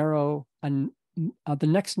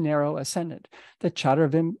next narrow ascendant, the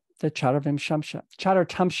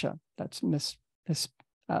Chaturtamsha, that's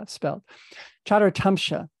misspelled.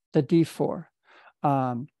 Chaturtamsha, the D4.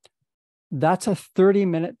 That's a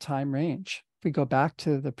 30-minute time range. If we go back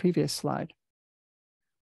to the previous slide,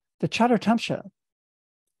 the Chaturtamsha,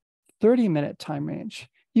 30-minute time range.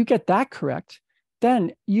 You get that correct,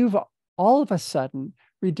 then you've all of a sudden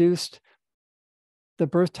reduced the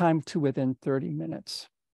birth time to within 30 minutes.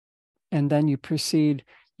 And then you proceed,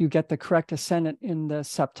 you get the correct ascendant in the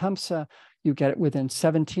Saptamsa, you get it within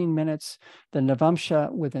 17 minutes, the Navamsha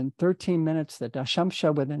within 13 minutes, the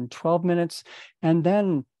Dashamsha within 12 minutes, and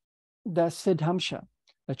then the Siddhamsha,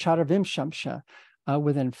 the Chaturvimshamsha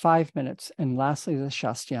within 5 minutes, and lastly, the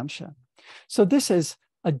Shastyamsha. So this is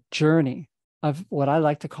a journey of what I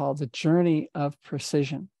like to call the journey of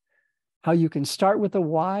precision, how you can start with the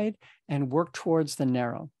wide and work towards the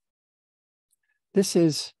narrow. This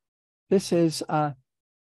is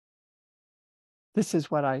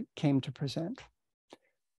what I came to present.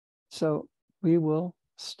 So we will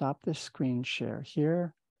stop the screen share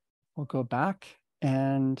here. We'll go back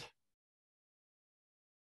and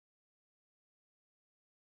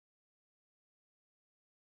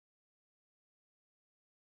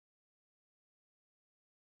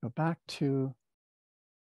go back to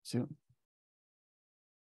Zoom.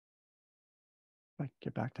 If I can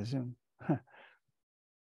get back to Zoom.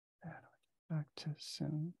 Back to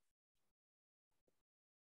Zoom.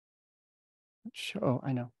 Oh,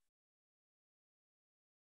 I know.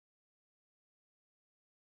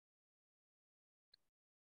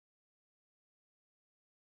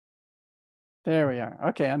 There we are.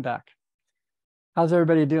 Okay, I'm back. How's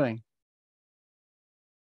everybody doing?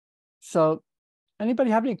 So,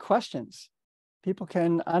 anybody have any questions? People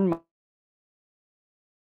can unmic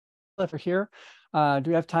if we're here. Do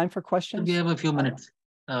we have time for questions? We have a few minutes.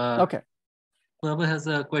 Okay. Whoever has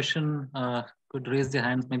a question could raise their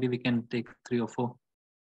hands. Maybe we can take 3 or 4.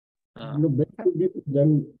 The best should be for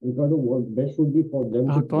them, Ricardo, what best should be for them.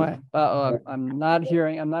 Oh boy. I'm not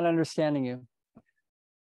hearing, I'm not understanding you.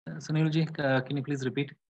 Sunilji, can you please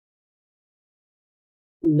repeat?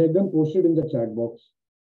 Let them post it in the chat box.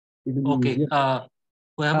 Okay.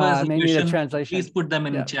 Whoever has a question, translation. please put them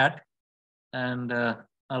in chat, and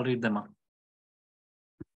I'll read them out.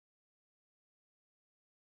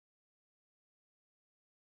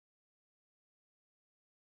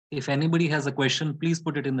 If anybody has a question, please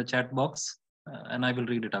put it in the chat box, and I will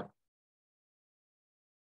read it out.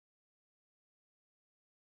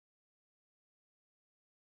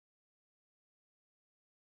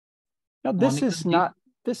 No, this is not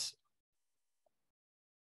this.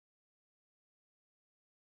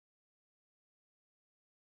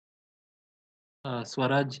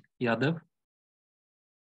 Swaraj Yadav.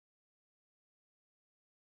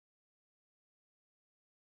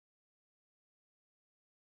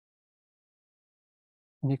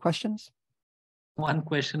 Any questions? One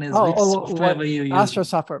question is, which software were you using? Astro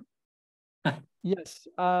software. Yes,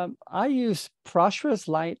 I use Prashra's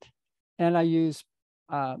Light, and I use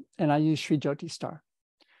Sri Jyoti Star.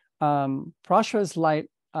 Prashra's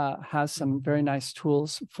Light has some very nice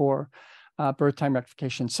tools for birth time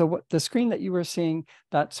rectification. So what the screen that you were seeing,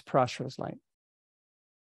 that's Prashra's Light.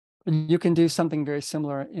 And you can do something very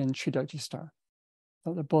similar in Sri Jyoti Star.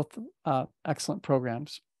 So they're both excellent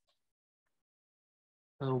programs.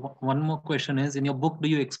 One more question is, in your book, do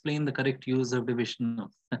you explain the correct use of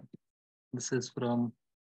divisional? This is from...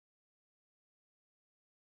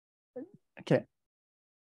 Okay.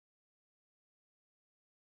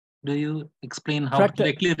 Do you explain how to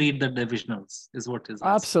correctly read the divisionals, is what is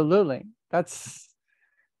Absolutely.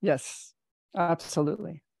 Yes,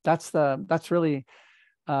 absolutely. That's really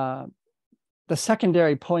the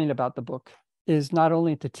secondary point about the book, is not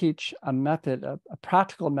only to teach a method, a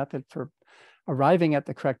practical method for arriving at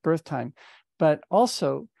the correct birth time, but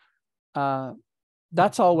also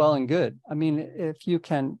that's all well and good. I mean, if you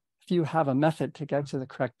have a method to get to the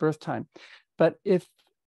correct birth time, but if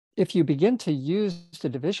you begin to use the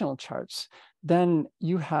divisional charts, then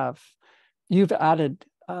you have you've added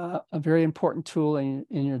a very important tool in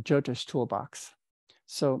your jyotish toolbox.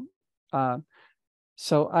 So,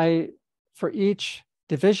 for each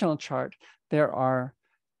divisional chart, there are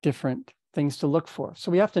different things to look for.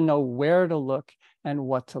 So we have to know where to look and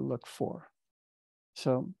what to look for.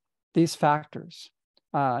 So these factors,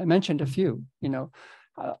 I mentioned a few,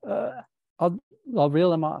 I'll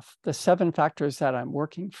reel them off. The 7 factors that I'm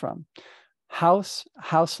working from. House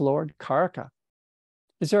Lord, Karaka.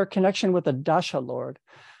 Is there a connection with the Dasha Lord,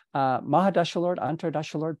 Mahadasha Lord,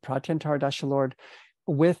 Antardasha Lord, Pratyantara Dasha Lord,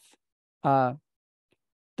 with the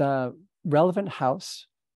relevant house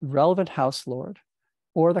Lord,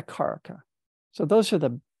 or the Karaka? So those are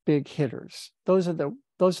the big hitters. Those are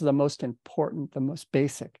the most important, the most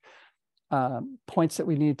basic points that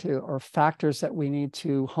we need to, or factors that we need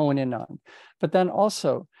to hone in on. But then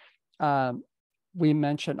also, I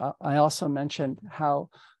also mentioned how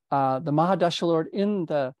the Mahadasha Lord in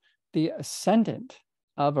the ascendant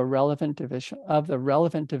of the relevant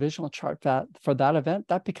divisional chart, that for that event,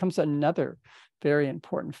 that becomes another very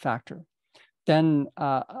important factor. Then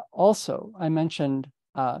also I mentioned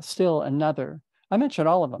I mentioned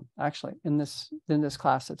all of them actually in this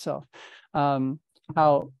class itself. How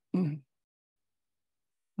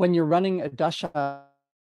when you're running a dasha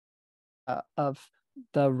of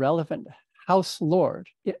the relevant house lord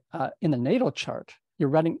in the natal chart, you're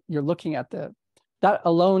looking at that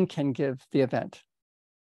alone can give the event.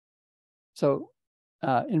 So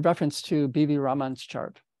in reference to B.V. Raman's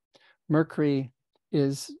chart, Mercury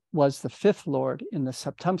was the 5th lord in the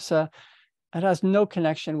Saptamsa. It has no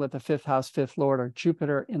connection with the 5th house, 5th lord, or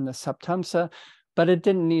Jupiter in the Saptamsa, but it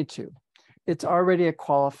didn't need to. It's already a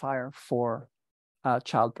qualifier for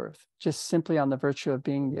childbirth, just simply on the virtue of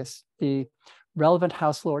being the relevant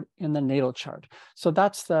house lord in the natal chart. So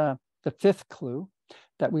that's the 5th clue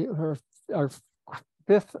that our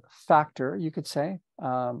 5th factor, you could say,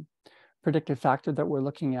 predictive factor that we're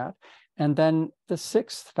looking at. And then the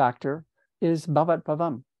 6th factor is Bhavat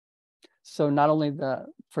Bhavam. So not only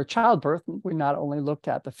for childbirth, we not only looked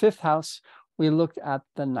at the 5th house, we looked at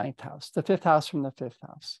the 9th house, the 5th house from the 5th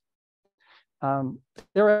house.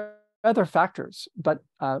 There are other factors, but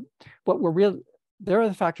there are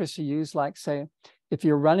the factors to use, like say, if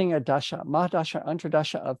you're running a dasha, mahadasha,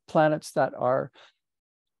 antardasha of planets that are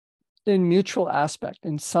in mutual aspect,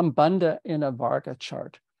 in Sambandha in a Varga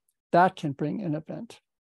chart, that can bring an event.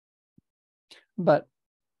 But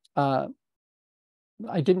I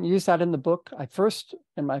didn't use that in the book.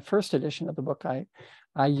 In my first edition of the book, I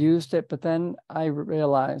used it, but then I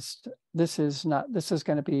realized this is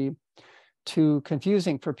going to be too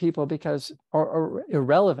confusing for people or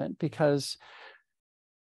irrelevant, because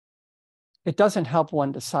it doesn't help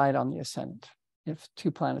one decide on the ascendant if 2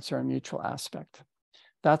 planets are in mutual aspect.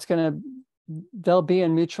 They'll be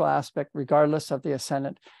in mutual aspect regardless of the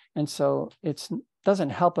ascendant. And so it doesn't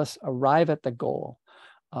help us arrive at the goal.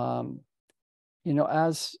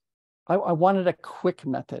 As I wanted a quick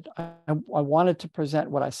method. I wanted to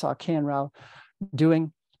present what I saw K.N. Rao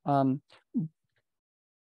doing,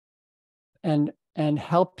 and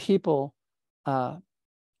help people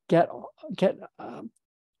get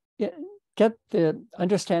the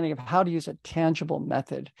understanding of how to use a tangible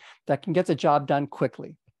method that can get the job done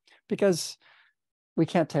quickly, because we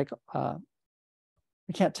can't take a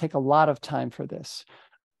lot of time for this,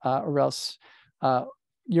 or else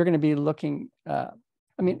you're going to be looking.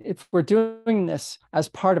 If we're doing this as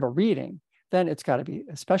part of a reading, then it's got to be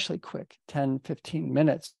especially quick, 10, 15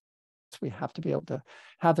 minutes. We have to be able to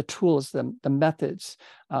have the tools, the methods,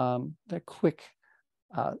 the quick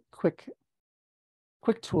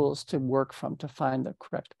tools to work from to find the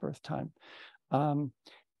correct birth time.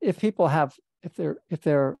 If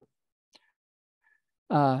they're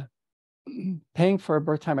paying for a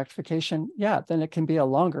birth time rectification, then it can be a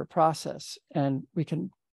longer process, and we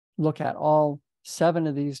can look at all 7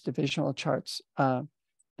 of these divisional charts that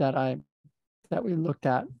we looked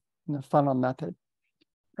at in the funnel method,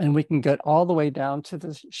 and we can get all the way down to the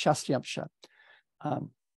Shastyamsha.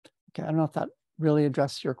 Okay, I don't know if that really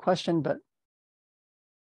addressed your question, but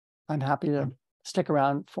I'm happy to stick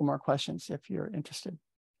around for more questions if you're interested.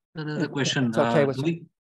 There's a question. It's okay with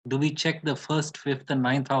do we check the 1st, 5th, and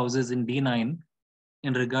 9th houses in D9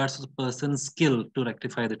 in regards to the person's skill to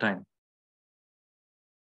rectify the time?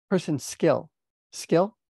 Person's skill?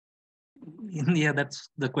 Yeah, that's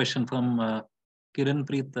the question from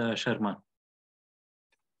Kiranpreet Sharma.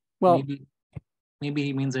 Well, maybe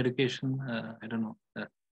he means education. I don't know.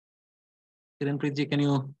 Kiranpreet, can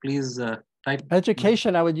you please type?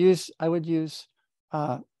 Education, I would use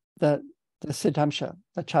the Siddhamsha,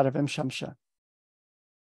 the Charavimshamsha.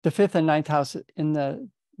 The 5th and 9th house in the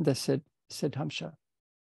Siddhamsha.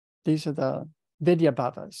 These are the Vidya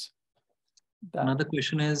Bhavas. Another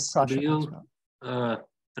question is, do Prashna talks you about.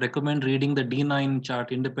 recommend reading the D9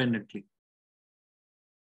 chart independently?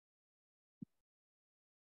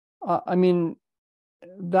 I mean,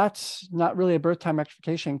 that's not really a birth time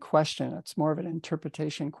rectification question. It's more of an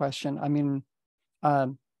interpretation question. I mean,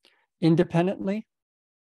 independently,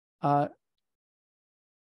 not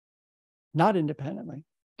independently.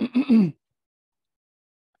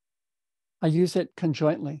 I use it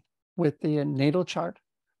conjointly with the natal chart.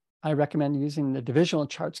 I recommend using the divisional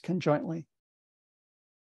charts conjointly.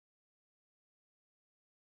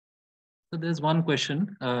 So there's one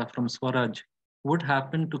question from Swaraj. What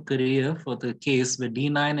happened to career for the case where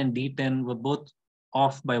D9 and D10 were both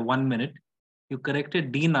off by 1 minute? You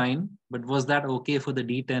corrected D9, but was that okay for the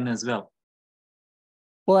D10 as well?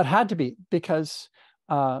 Well, it had to be, because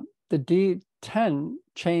the D10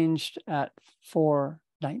 changed at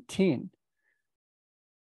 4:19.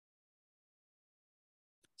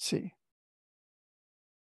 Let's see,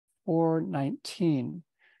 4:19.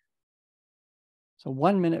 So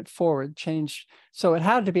 1 minute forward changed. So it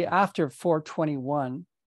had to be after 4:21.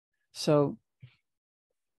 So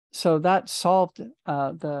that solved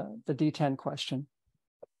the D10 question.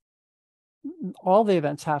 All the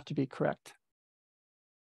events have to be correct.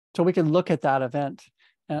 So we can look at that event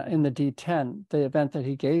in the D10, the event that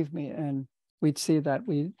he gave me, and we'd see that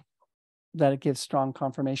it gives strong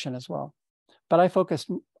confirmation as well. But I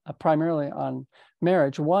focused primarily on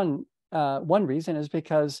marriage. One reason is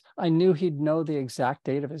because I knew he'd know the exact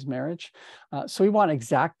date of his marriage. So we want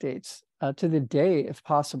exact dates to the day if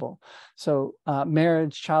possible. So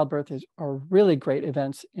marriage, childbirth are really great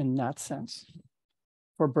events in that sense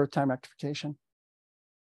for birth time rectification.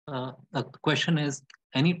 The question is,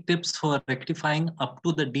 any tips for rectifying up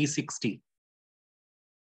to the D60?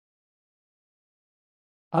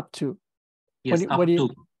 Up to? Yes, what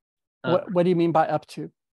do you mean by up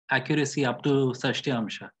to? Accuracy up to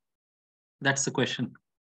Sashtyamsha. That's the question.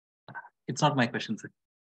 It's not my question, sir.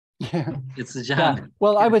 It's Jan. Yeah.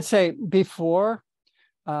 Well, I would say before.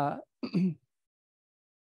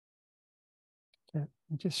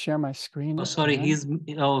 Just share my screen. Oh, sorry, he's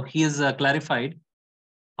clarified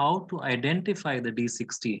how to identify the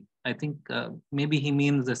D60. I think maybe he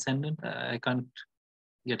means ascendant. I can't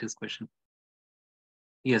get his question.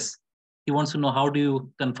 Yes, he wants to know, how do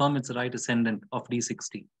you confirm it's the right ascendant of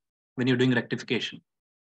D60 when you're doing rectification?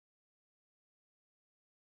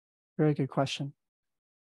 Very good question.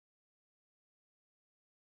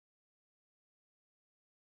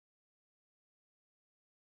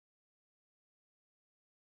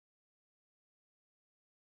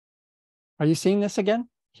 Are you seeing this again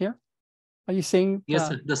here? Are you seeing? Yes,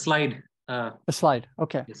 sir, the slide. The slide.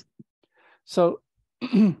 Okay. Yes. So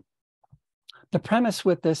the premise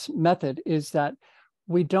with this method is that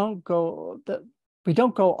we don't go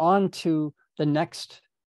on to the next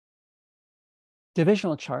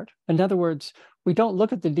divisional chart. In other words, we don't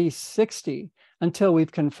look at the D60 until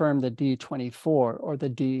we've confirmed the D24 or the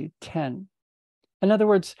D10. In other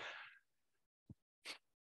words,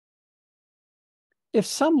 if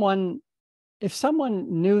someone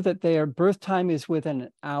knew that their birth time is within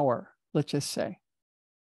an hour, let's just say,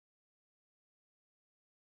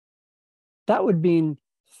 that would mean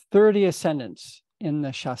 30 ascendants in the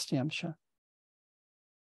Shastyamsha.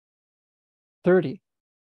 30.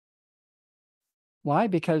 Why?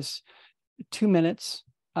 Because 2 minutes,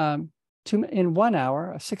 in 1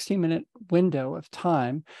 hour, a 60-minute window of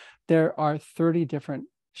time, there are 30 different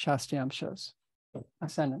Shastyamshas,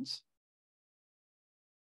 ascendants.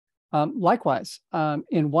 Likewise,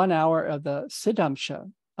 in 1 hour of the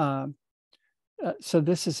Siddhamsha, so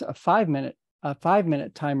this is a 5 minute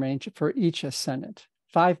time range for each ascendant,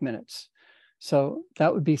 5 minutes. So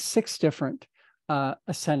that would be 6 different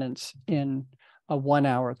ascendants in a 1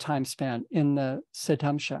 hour time span in the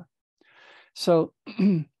Siddhamsha. So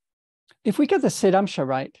if we get the Siddhamsha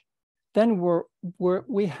right, then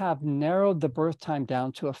we have narrowed the birth time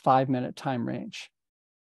down to a 5 minute time range.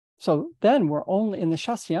 So then we're only in the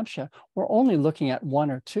Shastyamsha, we're only looking at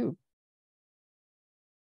 1 or 2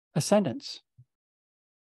 ascendants.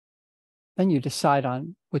 Then you decide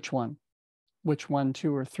on which 1,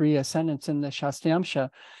 2 or 3 ascendants in the Shastyamsha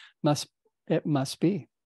it must be.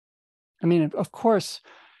 I mean, of course,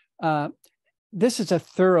 this is a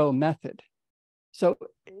thorough method. So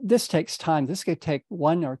this takes time. This could take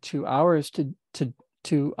 1 or 2 hours to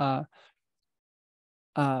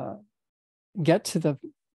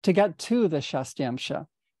get to the Shastyamsha,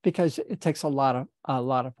 because it takes a lot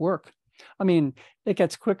of work. I mean, it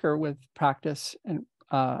gets quicker with practice, and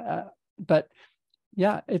but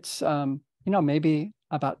yeah, it's maybe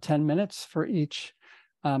about 10 minutes for each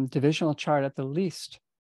divisional chart at the least.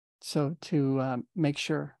 So to make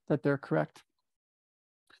sure that they're correct.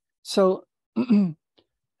 So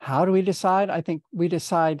how do we decide? I think we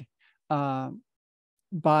decide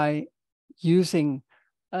by using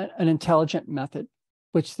an intelligent method,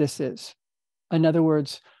 which this is. In other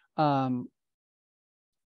words, the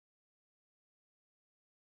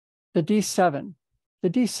D7,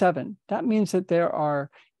 that means that there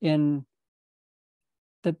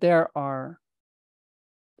are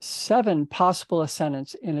 7 possible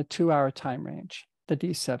ascendants in a 2-hour time range, the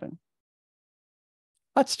D7.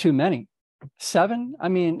 That's too many. 7, I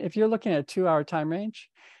mean, if you're looking at a 2-hour time range,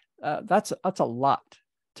 that's a lot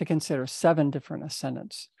to consider 7 different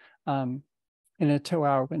ascendants in a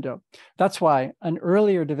 2-hour window. That's why an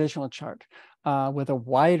earlier divisional chart with a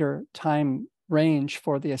wider time range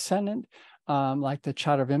for the ascendant, like the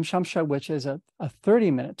Chaturvimshamsha, which is a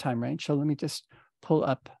 30-minute time range. So let me just pull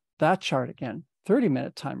up that chart again,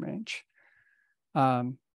 30-minute time range.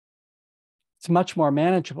 It's much more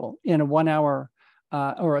manageable. In a 1-hour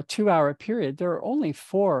or a 2-hour period, there are only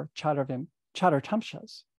 4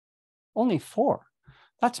 Chaturtamshas, only 4.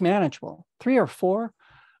 That's manageable. 3 or 4,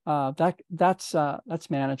 that's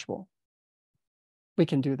manageable. We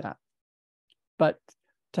can do that. But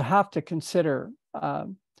to have to consider,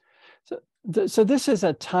 so this is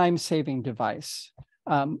a time-saving device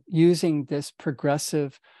using this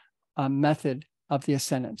progressive method of the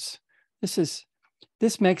ascendants. This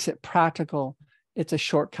makes it practical. It's a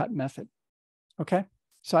shortcut method. Okay,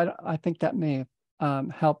 so I think that may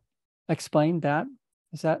help explain that.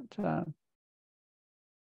 Is that?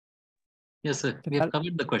 Yes, sir. We have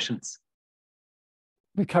covered the questions.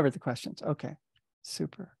 We covered the questions. Okay,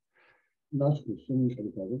 super. Last question, Mr.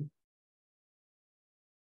 Ricardo.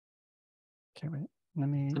 Okay, wait. Let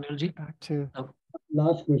me Sunilji? back to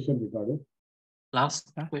Last question, Ricardo.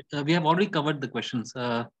 We have already covered the questions.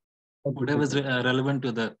 Whatever is relevant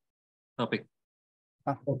to the topic.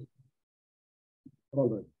 Okay. All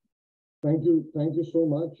right. Thank you so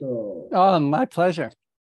much. Oh, my pleasure.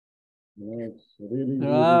 Yeah, it's really,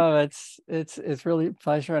 No, it's really a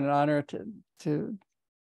pleasure and an honor to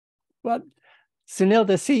well, Sunil,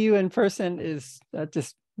 to see you in person that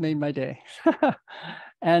just made my day.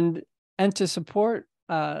 and to support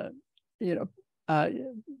your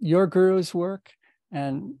guru's work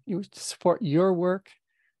and you support your work.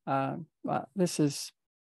 Well,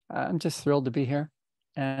 I'm just thrilled to be here,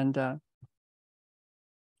 and thank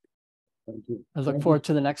you. I look forward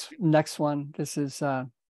to the next one. This is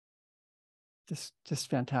just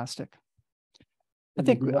fantastic. I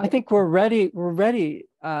think we're ready. We're ready.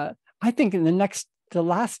 I think in the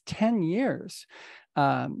last 10 years,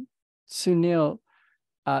 Sunil,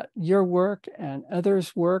 your work and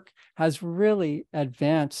others' work has really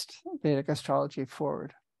advanced Vedic astrology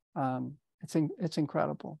forward. It's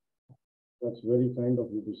incredible. That's very kind of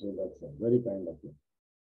you to say that, sir. Very kind of you.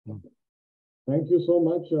 Thank you so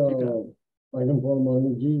much, Vaughn Paul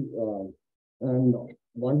Manley, and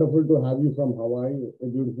wonderful to have you from Hawaii, a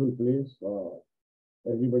beautiful place.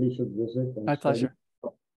 Everybody should visit. And my pleasure.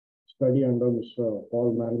 Study under Mr.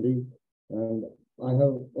 Paul Manley. And I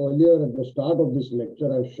have earlier at the start of this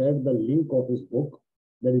lecture, I've shared the link of his book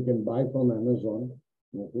that you can buy from Amazon.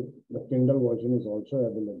 Okay. The Kindle version is also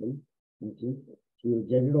available. Okay. So you'll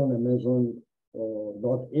get it on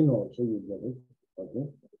Amazon.in also, you get it. Okay.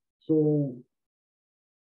 So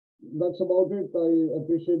that's about it. I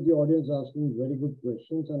appreciate the audience asking very good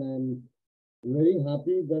questions, and I'm very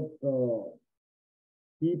happy that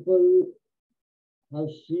people have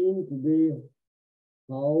seen today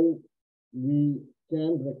how we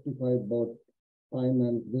can rectify both time,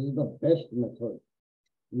 and this is the best method,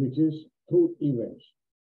 which is through events.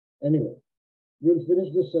 Anyway, we'll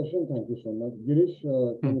finish this session. Thank you so much. Girish,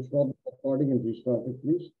 can you stop the recording and restart it,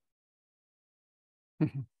 please?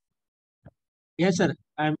 Yes, sir.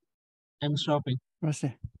 I'm stopping.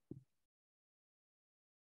 Namaste.